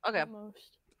hour Okay. at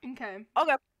most. Okay.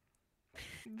 Okay.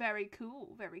 Very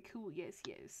cool. Very cool. Yes,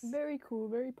 yes. Very cool,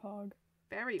 very pog.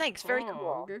 Very Thanks, very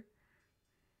cool. pog.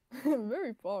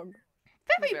 Very pog.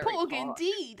 Very Very pog pog.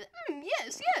 indeed.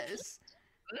 Yes, yes.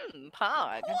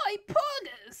 Pog. Why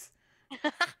poggers?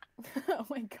 Oh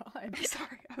my god.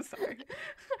 I'm sorry.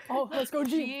 Oh, let's go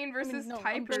Jean. Jean versus no,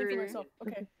 I'm playing for Typer. myself.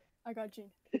 Okay, I got Jean.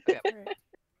 Okay. Alright.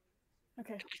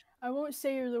 Okay. I won't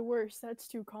say you're the worst. That's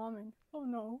too common. Oh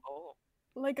no. Oh.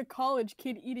 Like a college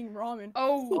kid eating ramen.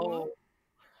 Oh.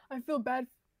 I feel bad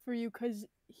for you because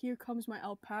here comes my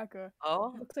alpaca.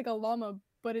 Oh. Looks like a llama,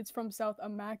 but it's from South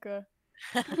America.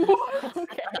 What?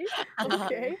 Okay.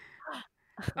 Okay.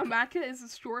 America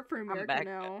is short for America back.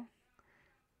 now.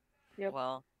 Yep.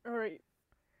 Well. Alright.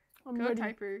 I'm Go ready.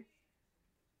 Typer.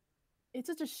 It's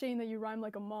such a shame that you rhyme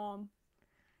like a mom.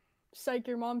 Psych,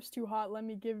 your mom's too hot. Let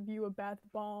me give you a bath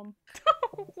bomb.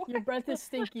 Your breath is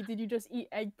stinky. Did you just eat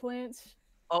eggplants?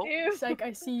 Oh. Ew. Psych,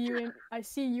 I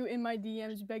see you in my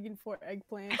DMs begging for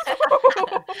eggplants.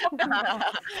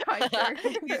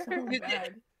 Typer. So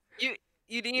bad. You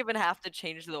didn't even have to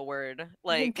change the word. I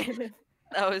Like didn't.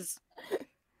 that was.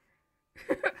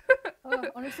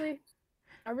 Honestly,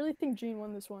 I really think Jean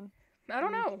won this one. I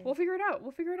don't know. We'll figure it out.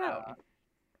 We'll figure it out.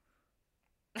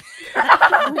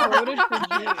 I voted for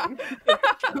Jean.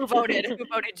 Who voted? Who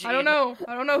voted Jean? I don't know.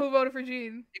 I don't know who voted for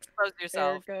Jean. Expose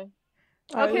yourself. Erica.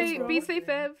 Okay, let's be go. safe,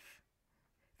 Ev.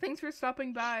 Thanks for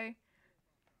stopping by.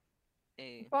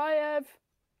 Hey. Bye, Ev.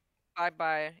 Bye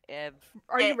bye, Ev.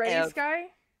 Are you ready, Ev. Sky?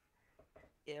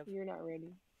 Ev. You're not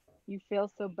ready. You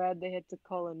feel so bad they had to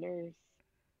call a nurse.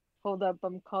 Hold up,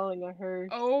 I'm calling a hearse.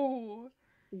 Oh.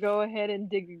 Go ahead and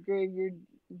dig a grave, you're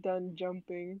done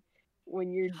jumping.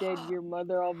 When you're dead, your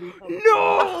mother I'll be humping.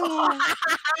 No!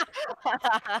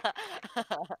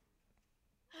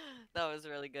 That was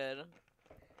really good.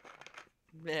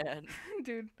 Man.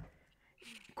 Dude.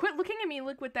 Quit looking at me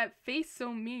like with that face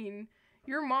so mean.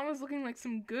 Your mom is looking like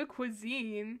some good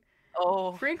cuisine.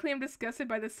 Oh. Frankly, I'm disgusted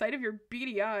by the sight of your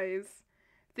beady eyes.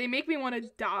 They make me want to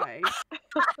die.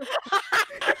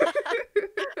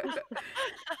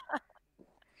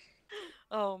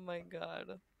 Oh my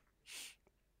god.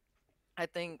 I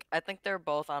think they're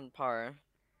both on par.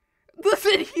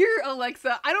 Listen here,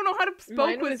 Alexa. I don't know how to spell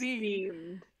Mine was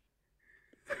cuisine.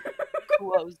 themed.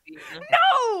 Cuisine.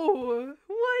 No!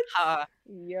 What? Ha.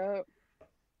 Yup.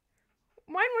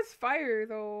 Mine was fire,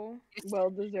 though.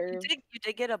 Well You deserved.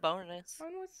 did get a bonus.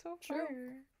 Mine was so True.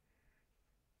 fire.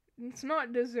 It's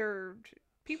not deserved.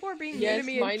 People are being Yes, mean to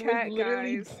me in mine chat, was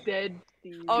literally guys. dead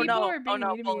themed. Oh People no, are being oh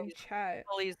no, mean to me in bullies. chat.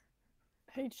 Bullies.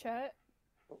 Hey, chat.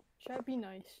 Chat, be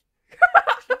nice.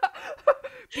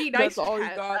 Be nice. That's all you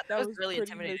chat. got. That That was was really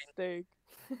pretty intimidating. mistake.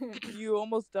 You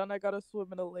almost done. I gotta swim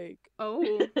in a lake.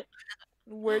 Oh.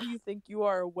 Where do you think you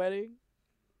are? A wedding?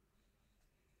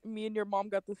 Me and your mom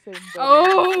got the same venue.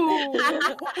 Oh.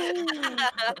 That's good.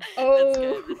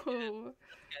 Oh.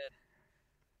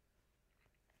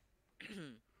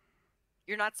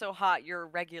 You're not so hot. You're a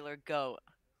regular goat.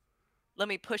 Let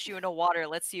me push you into water.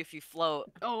 Let's see if you float.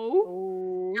 Oh.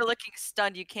 Oh. You're looking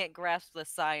stunned. You can't grasp the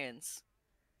science.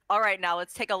 All right, now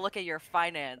let's take a look at your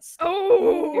finance.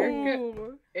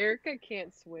 Oh. Erica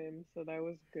can't swim, so that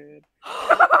was good.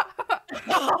 I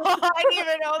didn't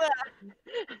even know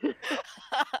that.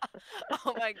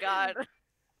 Oh my god.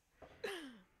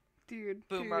 Dude.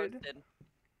 Boom dude. roasted.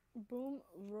 Boom,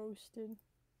 roasted.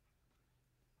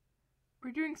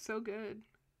 We're doing so good.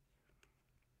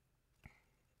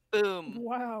 Boom.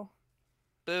 Wow.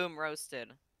 Boom roasted.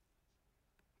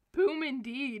 Boom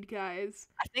indeed, guys.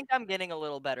 I think I'm getting a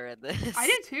little better at this. I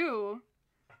did too.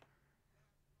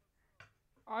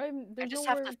 I There's just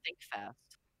nowhere, have to think fast.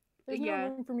 there's Yeah.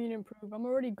 no room for me to improve. I'm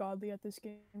already godly at this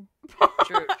game.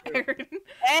 True, true. Aaron.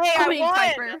 Hey, I Playing won!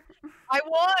 Piper. I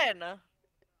won!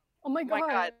 Oh my Oh god. my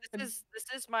god, this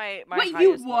is my Wait, you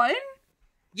highest level. won?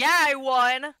 Yeah, I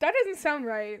won. That doesn't sound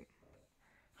right.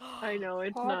 I know,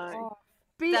 it's Pop not. off.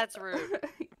 Be That's rude.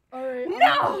 Alright, I'm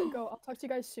No! gonna go. I'll talk to you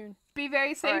guys soon. Be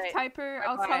very safe, Alright, Typer.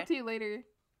 I'll bye-bye. talk to you later.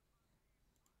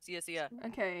 See ya.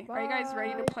 Okay. Are you guys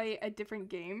ready to Bye. play a different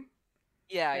game?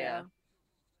 Yeah, Yeah. yeah.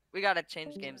 We gotta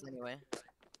change games anyway.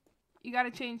 You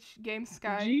gotta change game,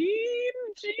 Sky.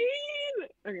 Gene!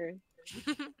 Okay.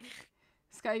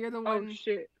 Sky, you're the Oh one.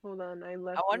 shit. Hold on, I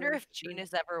left. I wonder my if Gene screen.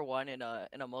 has ever won in a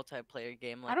multiplayer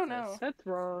game like I don't this. know. That's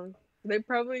wrong. They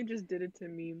probably just did it to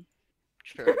meme.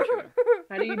 True,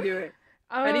 How do you do it?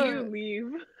 How do you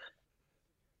leave?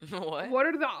 true. What? What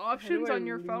are the options I on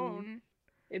your leave? phone?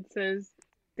 It says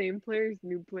same players,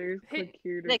 new players, Hit- click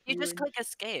here to Nick, you just join. click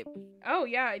escape. Oh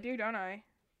yeah, I do, don't I?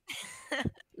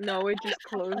 No, it just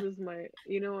closes my.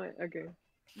 You know what? Okay.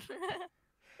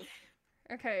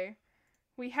 Okay.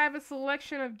 We have a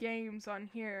selection of games on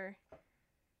here.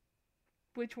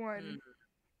 Which one? Hmm.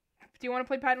 Do you want to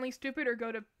play Patently Stupid or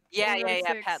go to... Yeah, Or yeah,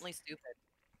 yeah. 6? Patently stupid.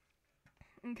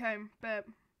 Okay, bet.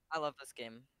 I love this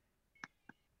game.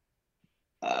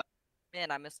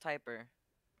 Man, I miss Typer.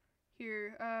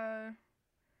 Here,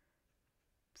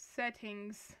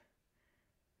 settings.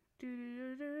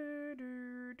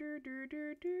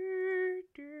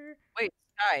 Wait,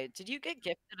 Sky, did you get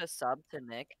gifted a sub to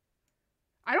Nick?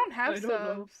 I don't have I don't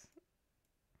know. subs.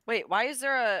 Wait, why is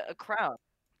there a crown?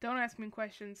 Don't ask me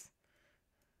questions.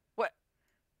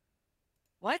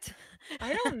 What?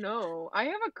 I don't know. I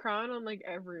have a crown on like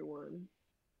everyone.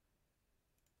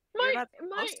 You're My not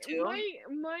my supposed to.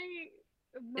 my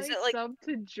Is it like- sub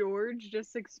to George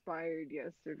just expired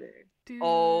yesterday, Dude,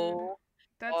 Oh,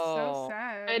 that's so oh.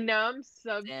 sad. and now I'm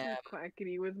subbed Damn. to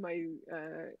Quackity with my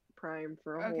Prime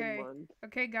for a Okay. whole month.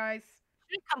 Okay, guys.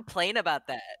 You shouldn't complain about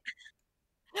that.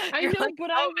 I You're know, like but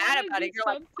so I mad wanted about to it. You're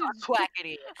like, sub to "Fuck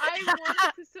Quackity." I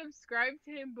wanted to subscribe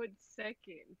to him, but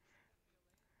second.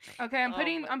 Okay, I'm Oh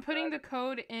putting my the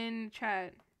code in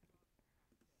chat.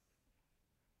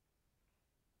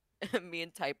 Me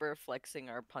and Typer flexing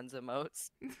our puns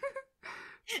emotes.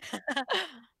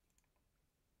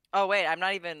 Oh wait, I'm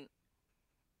not even.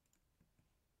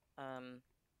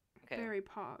 Okay. Very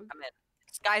pog. I'm in.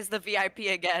 Sky's the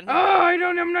VIP again. Oh,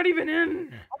 I'm not even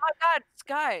in. Oh my god,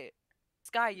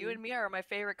 Sky, you and me are my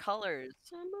favorite colors.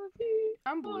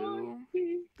 I'm blue.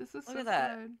 This is Look so at that.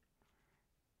 sad.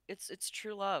 It's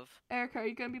true love. Erica, are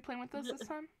you gonna be playing with us this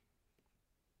time?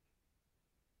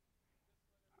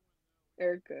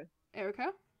 Erica.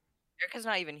 Erica? Erica's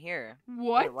not even here.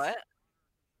 What? Wait, what?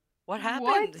 What happened?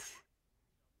 What?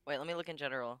 Wait, let me look in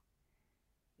general.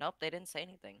 Nope, they didn't say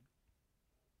anything.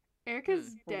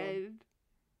 Erica's hold on. dead.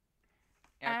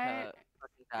 Erica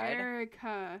fucking died.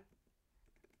 Erica.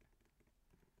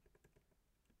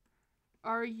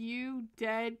 Are you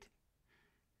dead?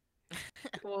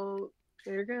 Well,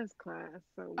 Erica has class,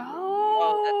 so.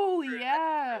 Oh, true, that's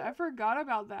yeah. true. I forgot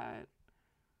about that.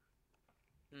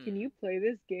 Can you play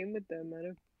this game with the amount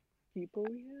of people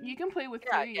we have? You can play with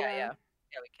Yeah, 3, yeah, yeah.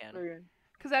 Yeah, we can. Okay.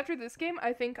 Because after this game,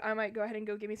 I think I might go ahead and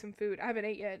go get me some food. I haven't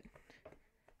ate yet.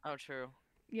 Oh, true.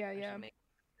 Yeah, I should yeah. make-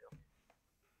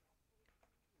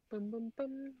 Bum, bum,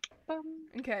 bum, bum,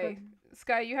 Okay. bum.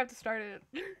 Sky, you have to start it.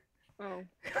 Oh.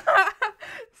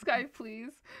 Sky,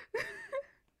 please.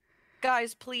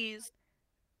 Guys, please.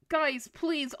 Guys,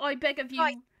 please, I beg of you.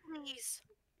 Guys, please.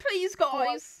 Please,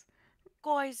 guys.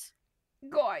 Guys.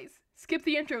 Guys. Skip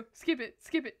the intro. Skip it.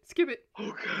 Skip it. Skip it.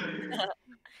 Okay.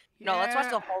 No, let's watch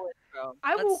the Yeah. whole intro.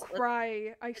 I will Let's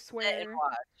cry, I sit and swear.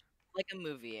 watch like a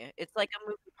movie. It's like a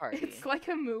movie party. It's like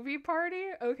a movie party?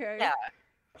 Okay.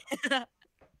 Yeah.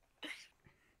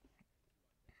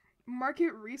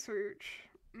 Market research.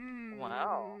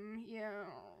 Wow. Yeah,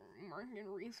 market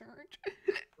research.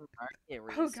 Market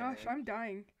Oh gosh, research. I'm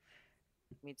dying.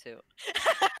 Me too.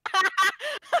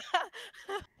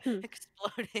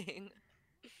 Exploding.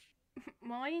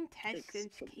 My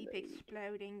intestines keep Explode.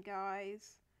 exploding,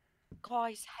 guys.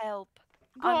 Guys, help.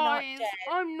 I'm not Guys, dead,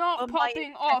 I'm not but my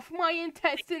popping off. My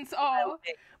intestines are.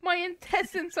 exploding. My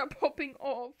intestines are popping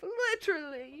off.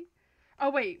 Literally. Oh,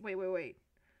 wait.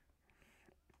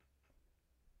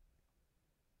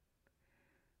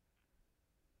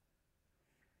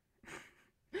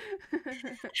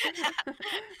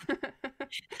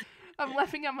 I'm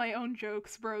laughing at my own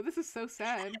jokes, bro. This is so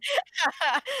sad.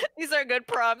 These are good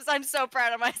prompts. I'm so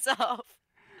proud of myself.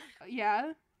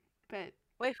 Yeah, but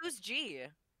Wait, who's G?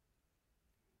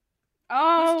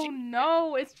 oh Jean?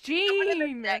 no, it's Someone in the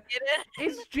Jean. chat, get it?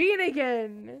 It's Jean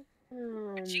again.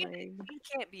 Oh Jean, my. Jean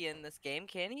can't be in this game,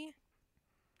 can he?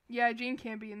 Yeah, Jean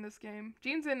can be in this game.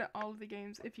 Jean's in all of the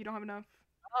games if you don't have enough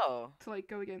Oh. to like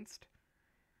go against.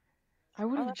 I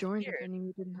would have that's joined weird. if I knew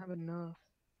we didn't have enough.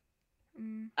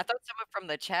 I thought someone from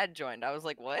the chat joined. I was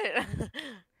like, what?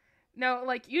 No,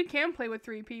 like you can play with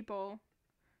 3 people,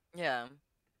 Yeah.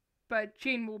 but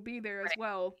Jean will be there as Right.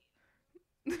 well.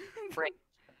 Break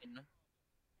Jean.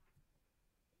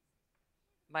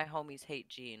 My homies hate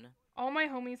Jean. All my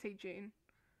homies hate Jean.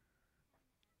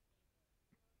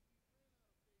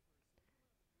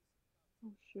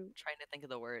 Oh shoot. Trying to think of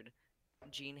the word.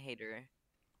 Jean hater.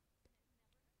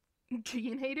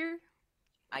 Jean hater?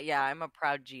 Yeah, I'm a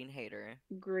proud Jean hater.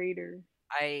 Greater.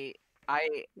 I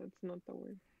That's not the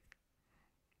word.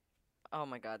 oh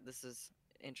my god, this is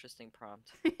interesting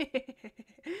prompt.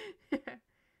 No.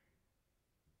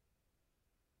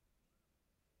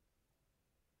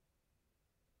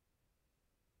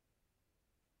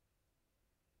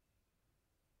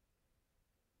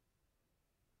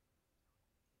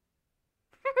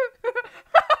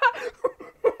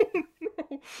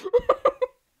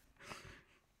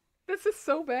 This is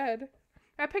so bad.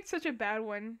 I picked such a bad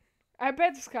one. I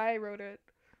bet Sky wrote it.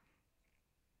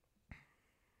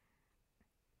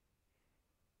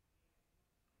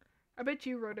 I bet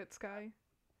you wrote it, Sky.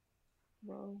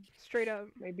 Well, Straight up.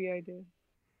 maybe I did.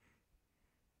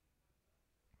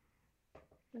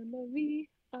 I'm a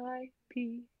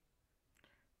VIP.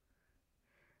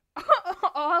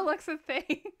 Oh, Alexa,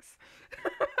 thanks.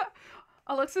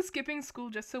 Alexa skipping school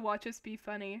just to watch us be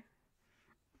funny.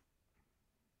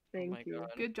 Thank my you. God.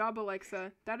 Good job,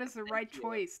 Alexa. That is the Thank right you.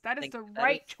 choice. That is Thank the you. That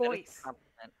right is- that is a choice.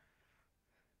 compliment.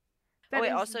 That Oh wait,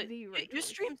 is also the right you choice.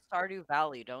 stream Stardew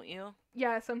Valley, don't you?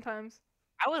 Yeah, sometimes.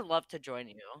 I would love to join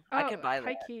you. I could buy that.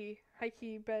 High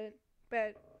key,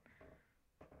 bet.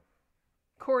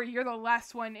 Cory, you're the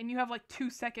last one, and you have like 2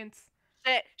 seconds.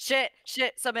 Shit, submit.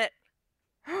 Shit, submit.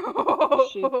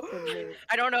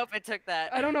 I don't know if it took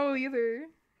that. I don't know either.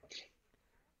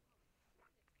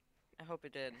 I hope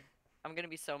it did. I'm gonna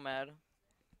be so mad.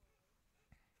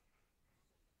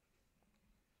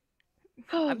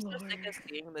 Oh, I'm so sick of Lord.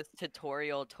 seeing this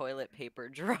tutorial toilet paper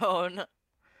drone.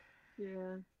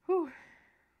 Yeah. Whew.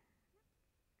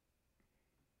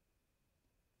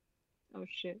 Oh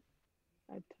shit.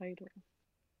 That title.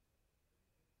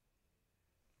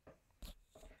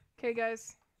 Okay,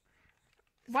 guys.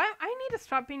 Why I need to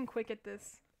stop being quick at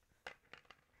this.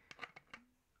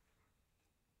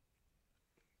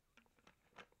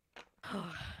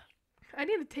 I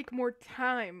need to take more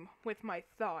time with my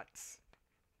thoughts.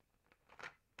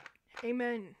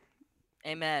 Amen.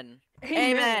 Amen.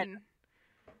 Amen.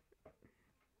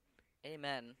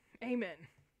 Amen. Amen.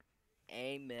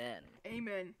 Amen.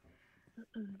 Amen.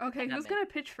 Okay, who's Amen. gonna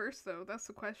pitch first, though? That's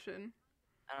the question.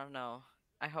 I don't know.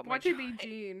 I hope Watch my it be joy-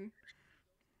 Jean.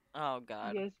 Oh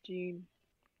god. Yes, Gene.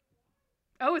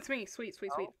 Oh, it's me. Sweet.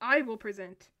 Oh. I will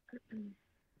present.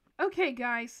 Okay,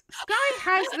 guys. Sky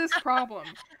has this problem.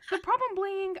 The problem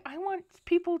being, I want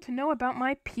people to know about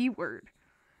my P word.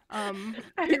 I'm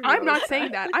not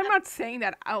saying that. I'm not saying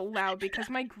that out loud because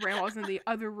my grandma's in the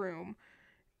other room.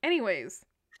 Anyways,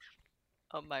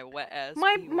 Oh my wet ass.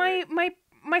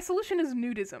 my solution is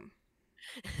nudism.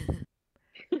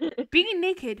 Be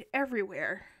naked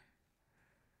everywhere.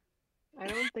 I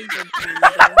don't think that's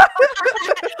illegal.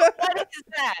 What is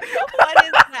that? What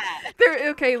is that?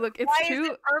 Okay, look, it's Why is two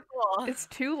it purple? it's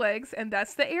 2 legs and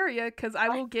that's the area because I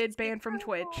Why will is get it banned from purple?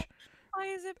 Twitch. Why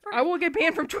is it purple? I will get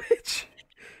banned from Twitch.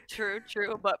 True,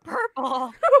 but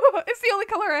purple. It's the only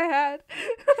color I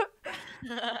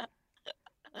had.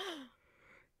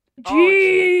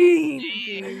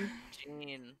 Gene.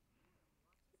 Gene.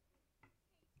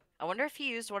 I wonder if he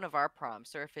used one of our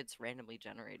prompts or if it's randomly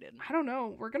generated. I don't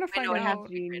know. We're gonna I find know it has out.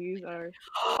 Gene, use our.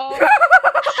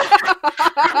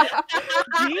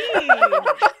 Gene!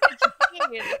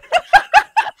 Gene!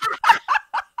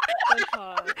 That's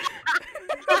hot.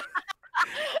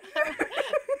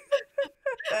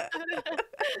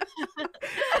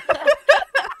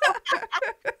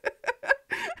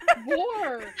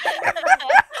 War.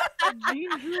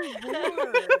 Gene drew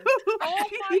war. Oh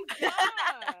my god.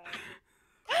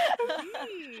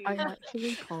 I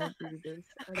actually can't do this.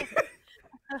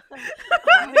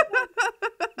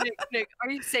 Nick, are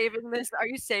you saving this? Are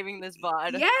you saving this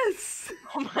VOD? Yes.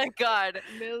 Oh my god.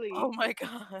 Millie. Oh my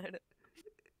god.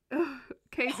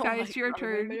 Okay, Oh Sky, my it's your God.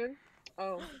 turn.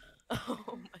 Oh, Oh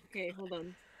my okay, hold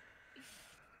on.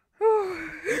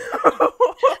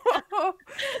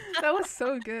 That was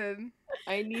so good.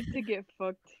 I need to get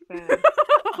fucked fast.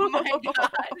 Oh my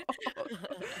god.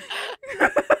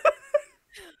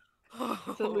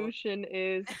 Solution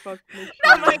is fuck machine.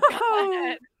 Oh my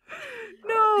god.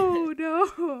 No, no.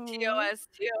 TOS.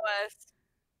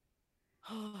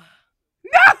 No,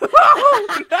 no.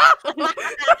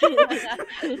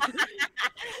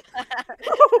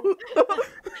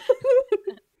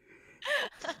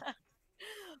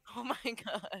 Oh my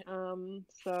god.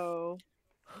 So.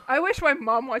 I wish my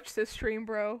mom watched this stream,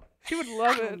 bro. She would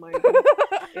love Oh it. my god.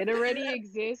 It already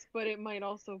exists, but it might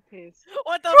also piss.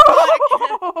 What the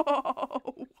fuck?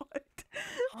 What?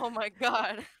 Oh my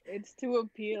god. It's to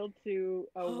appeal to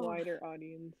a wider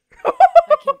audience. I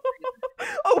can't breathe.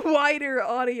 A wider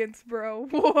audience, bro.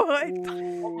 What?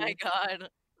 Oh my god.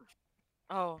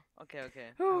 Oh, okay.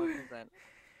 What is that?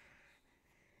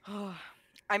 Oh,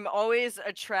 I'm always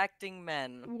attracting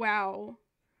men. Wow.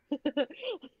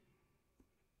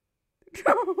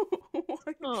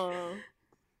 What? Aw.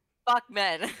 Fuck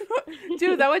men.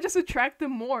 Dude, that would just attract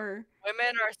them more.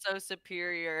 Women are so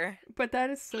superior. But that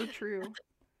is so true.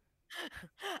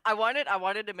 I wanted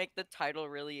to make the title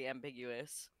really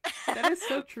ambiguous. That is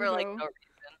so true, For like though. no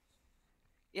reason.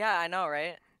 Yeah, I know,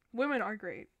 right? Women are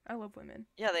great. I love women.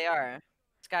 Yeah, they are.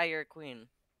 Sky, you're a queen.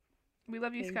 We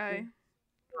love you, Thank Sky. you.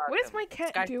 You're What is welcome. my cat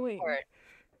Sky doing? Support.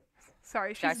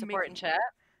 Sorry, Sky she's support in making... chat.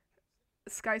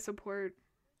 Sky support.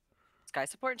 Sky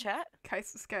support in chat.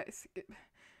 Sky.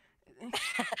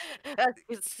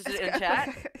 It's in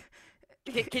chat.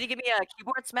 Can you give me a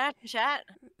keyboard smash in chat?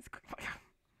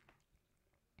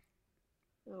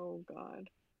 Oh god.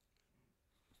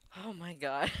 Oh my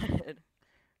god.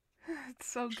 It's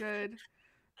so good.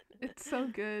 It's so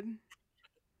good.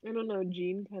 I don't know,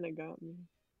 Gene kinda got me.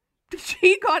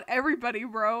 She got everybody,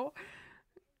 bro.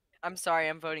 I'm sorry,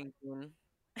 I'm voting Gene.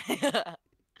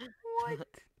 What?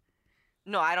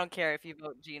 No, I don't care if you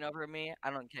vote Gene over me.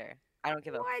 I don't care. I don't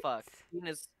give a What? fuck. Gene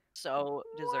is so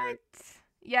deserved. What?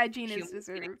 Yeah, Gene is Human eating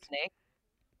deserved. snake?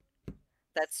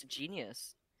 That's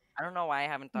genius. I don't know why I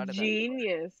haven't thought of that.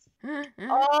 Genius.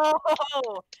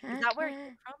 Oh, is that where it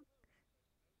came from?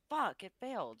 Fuck, it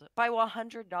failed by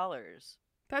 $100.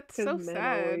 That's Because so men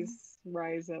sad. always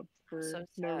rise up for So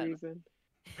no sad. reason.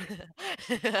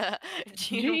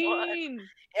 Gene won. Gene!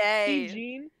 Yay! See,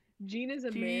 Gene? Gene is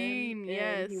a Gene, man,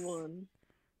 yes. and he won.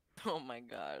 Oh my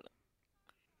god.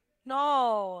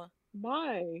 No.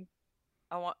 Why?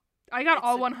 I want. I got It's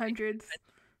all a- 100s.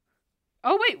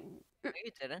 Oh, wait. No,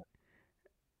 you didn't.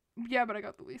 Yeah, but I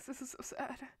got the least. This is so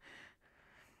sad.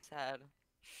 Sad.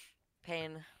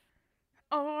 Pain.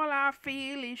 All I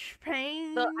feel is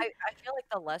pain. I feel like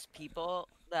the less people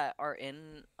that are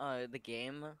in the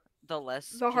game, the less.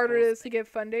 The harder it people's- is to get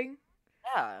funding.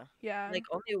 Yeah. Yeah. Like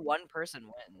only one person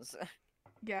wins.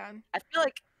 Yeah. I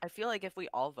feel like if we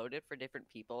all voted for different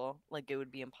people, like it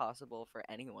would be impossible for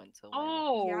anyone to win.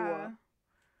 Oh! Yeah.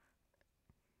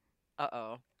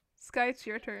 Uh-oh. Sky, it's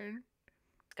your turn.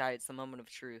 Sky, it's the moment of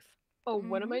truth. Oh,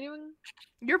 what am I doing?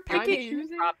 You're I'm picking.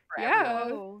 choosing? Prop for Yeah. Oh.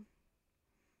 everyone.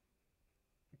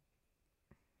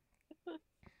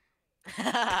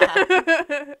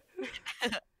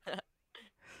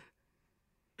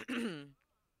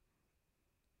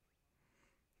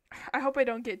 I hope I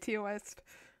don't get TOS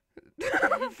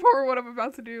for what I'm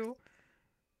about to do.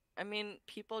 I mean,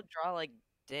 people draw like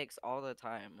dicks all the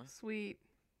time. Sweet.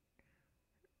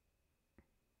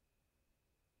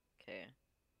 Okay.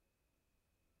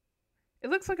 It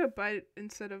looks like a butt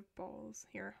instead of balls.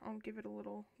 Here, I'll give it a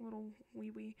little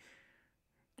wee wee.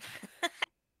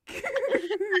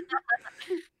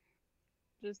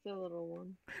 Just a little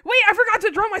one. Wait, I forgot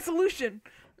to draw my solution.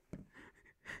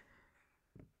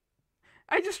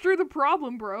 I just drew the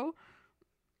problem, bro.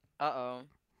 Uh-oh.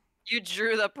 You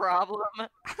drew the problem.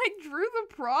 I drew the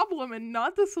problem and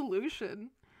not the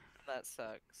solution. That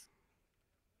sucks.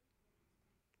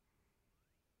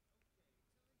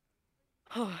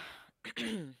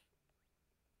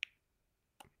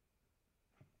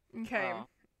 Okay. Oh.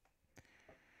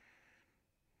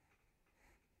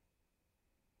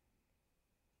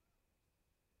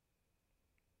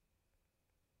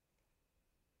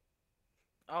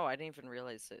 Oh, I didn't even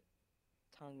realize it.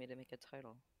 Telling me to make a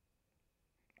title.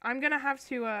 I'm gonna have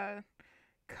to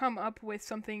come up with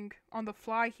something on the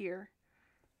fly here.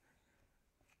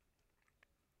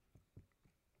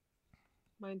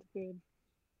 Mine's good.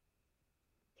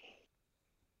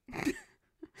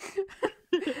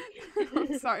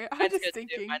 I'm sorry. I'm Mine's just good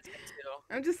thinking. too. Mine's good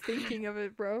too. I'm just thinking of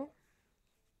it, bro.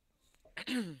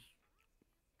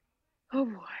 Oh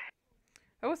boy.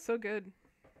 That was so good.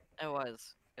 It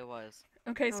was. It was.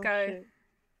 Okay, Oh, Sky. shit.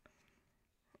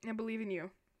 I believe in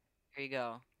you. Here you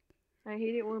go. I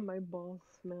hate it when my ball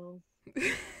smells.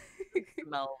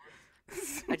 Smell. I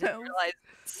just Smells. realized.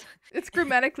 It's... It's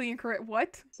grammatically incorrect.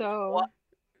 What? So What?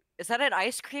 Is that an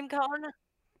ice cream cone?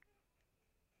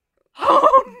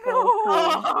 Oh no!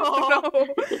 Oh.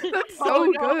 No, that's so Oh,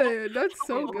 no. good. That's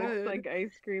so it looks good. like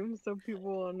ice cream, so people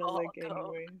wanna Oh, like no.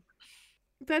 anyway.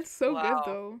 That's so good Wow.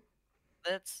 though.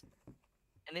 That's.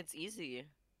 And it's easy.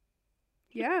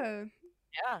 Yeah.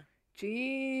 Yeah.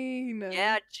 Gene.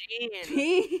 Yeah, Gene.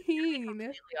 Gene.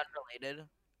 Completely unrelated.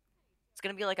 It's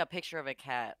gonna be like a picture of a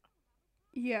cat.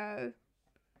 Yeah.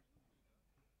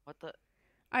 What the?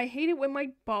 I hate it when my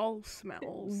ball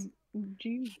smells.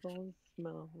 Jeans balls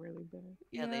smell really bad.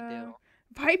 Yeah, they do.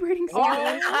 Vibrating Oh.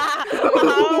 cigarettes.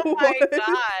 Oh my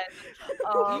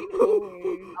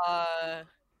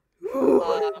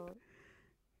What? god.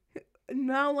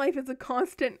 Now life is a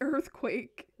constant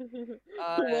earthquake.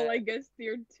 Well, I guess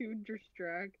you're too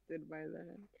distracted by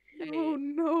that. Oh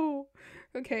no.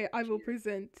 Okay, I will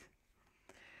present.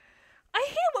 I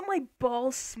hate it when my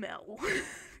balls smell.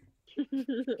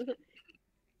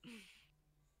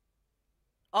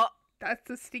 Oh. That's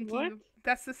the stinky. What?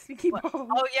 That's the stinky What? ball.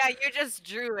 Oh yeah, you just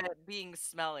drew it being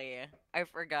smelly. I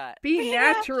forgot. Being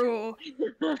natural.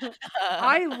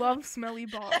 I love smelly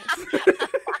balls.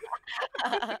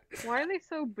 Why are they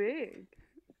so big?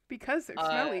 Because they're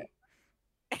smelly.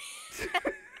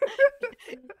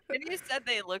 When you said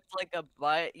they looked like a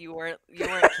butt, you weren't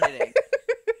kidding.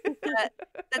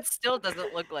 That still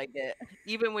doesn't look like it,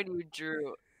 even when you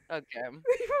drew. Okay. Even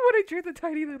when I drew the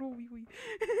tiny little wee wee.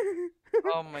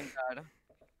 Oh my god.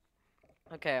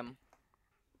 Okay.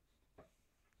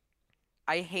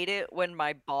 I hate it when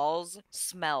my balls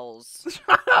smells.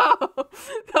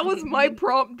 That was my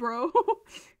prompt, bro.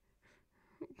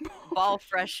 Ball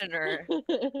freshener.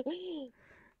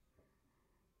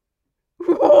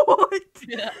 What?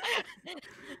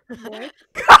 What?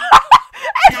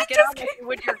 Tack it on like you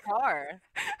would your car.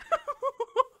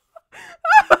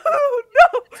 Oh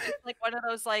no! It's like one of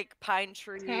those like pine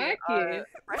tree. Tack it.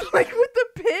 Like with the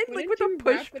pin, Wouldn't like with you the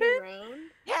push wrap it pin. around?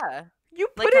 Yeah. You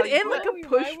Like put how it you in like a No,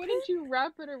 push Why pin. wouldn't you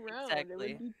wrap it around?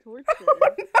 Exactly. It would be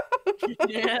torture.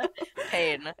 Yeah.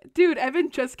 Pain. Dude, Evan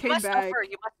just You came must back. suffer.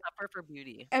 You must suffer for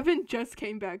beauty. Evan just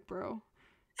came back, bro.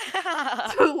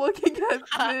 So looking at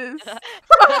this.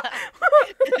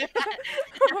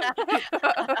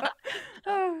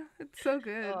 It's so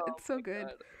good. Oh It's so my good.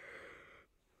 God.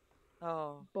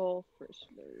 Oh. Ball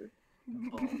freshener.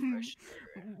 Ball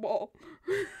freshener. Ball.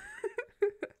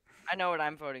 I know what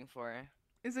I'm voting for.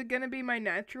 Is it gonna be my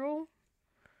natural?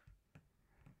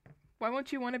 Why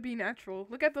won't you want to be natural?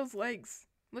 Look at those legs.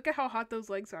 Look at how hot those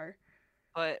legs are.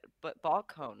 But ball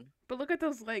cone. But look at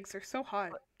those legs. They're so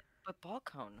hot. But ball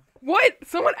cone. What?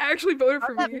 Someone actually voted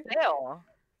for How'd me. that fail?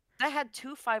 That had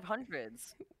 2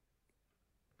 500s.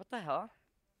 What the hell?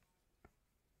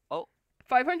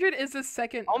 500 is the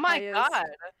second Oh my highest. god.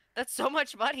 That's so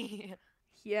much money.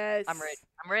 Yes. I'm rich.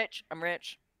 I'm rich. I'm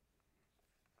rich.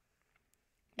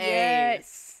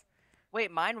 Yes.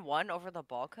 Wait, mine won over the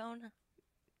ball cone?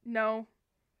 No.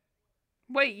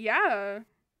 Wait, yeah.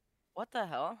 What the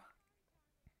hell?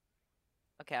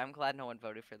 Okay, I'm glad no one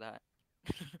voted for that.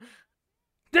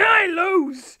 Did I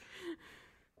lose?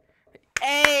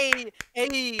 Hey!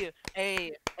 Hey!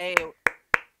 Hey! Hey!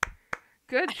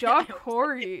 Good job, Get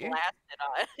Corey. blasted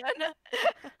on.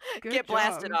 Good Get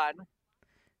blasted job. on.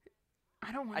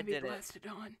 I don't want I to be did it. blasted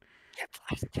on. Get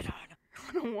blasted on.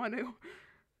 I don't want to.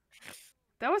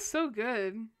 That was so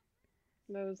good.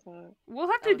 That was hot.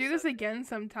 We'll have That to was do so this good. again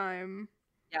sometime.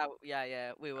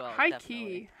 Yeah, we will. High definitely.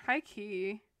 key. High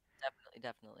key.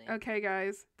 Definitely. Okay,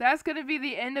 guys. That's going to be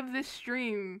the end of this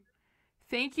stream.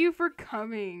 Thank you for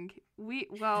coming.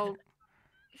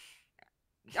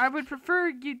 I would prefer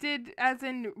you did as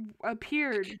in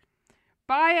appeared.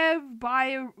 Bye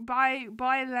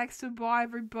Alexa, bye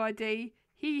everybody.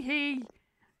 Hee hee.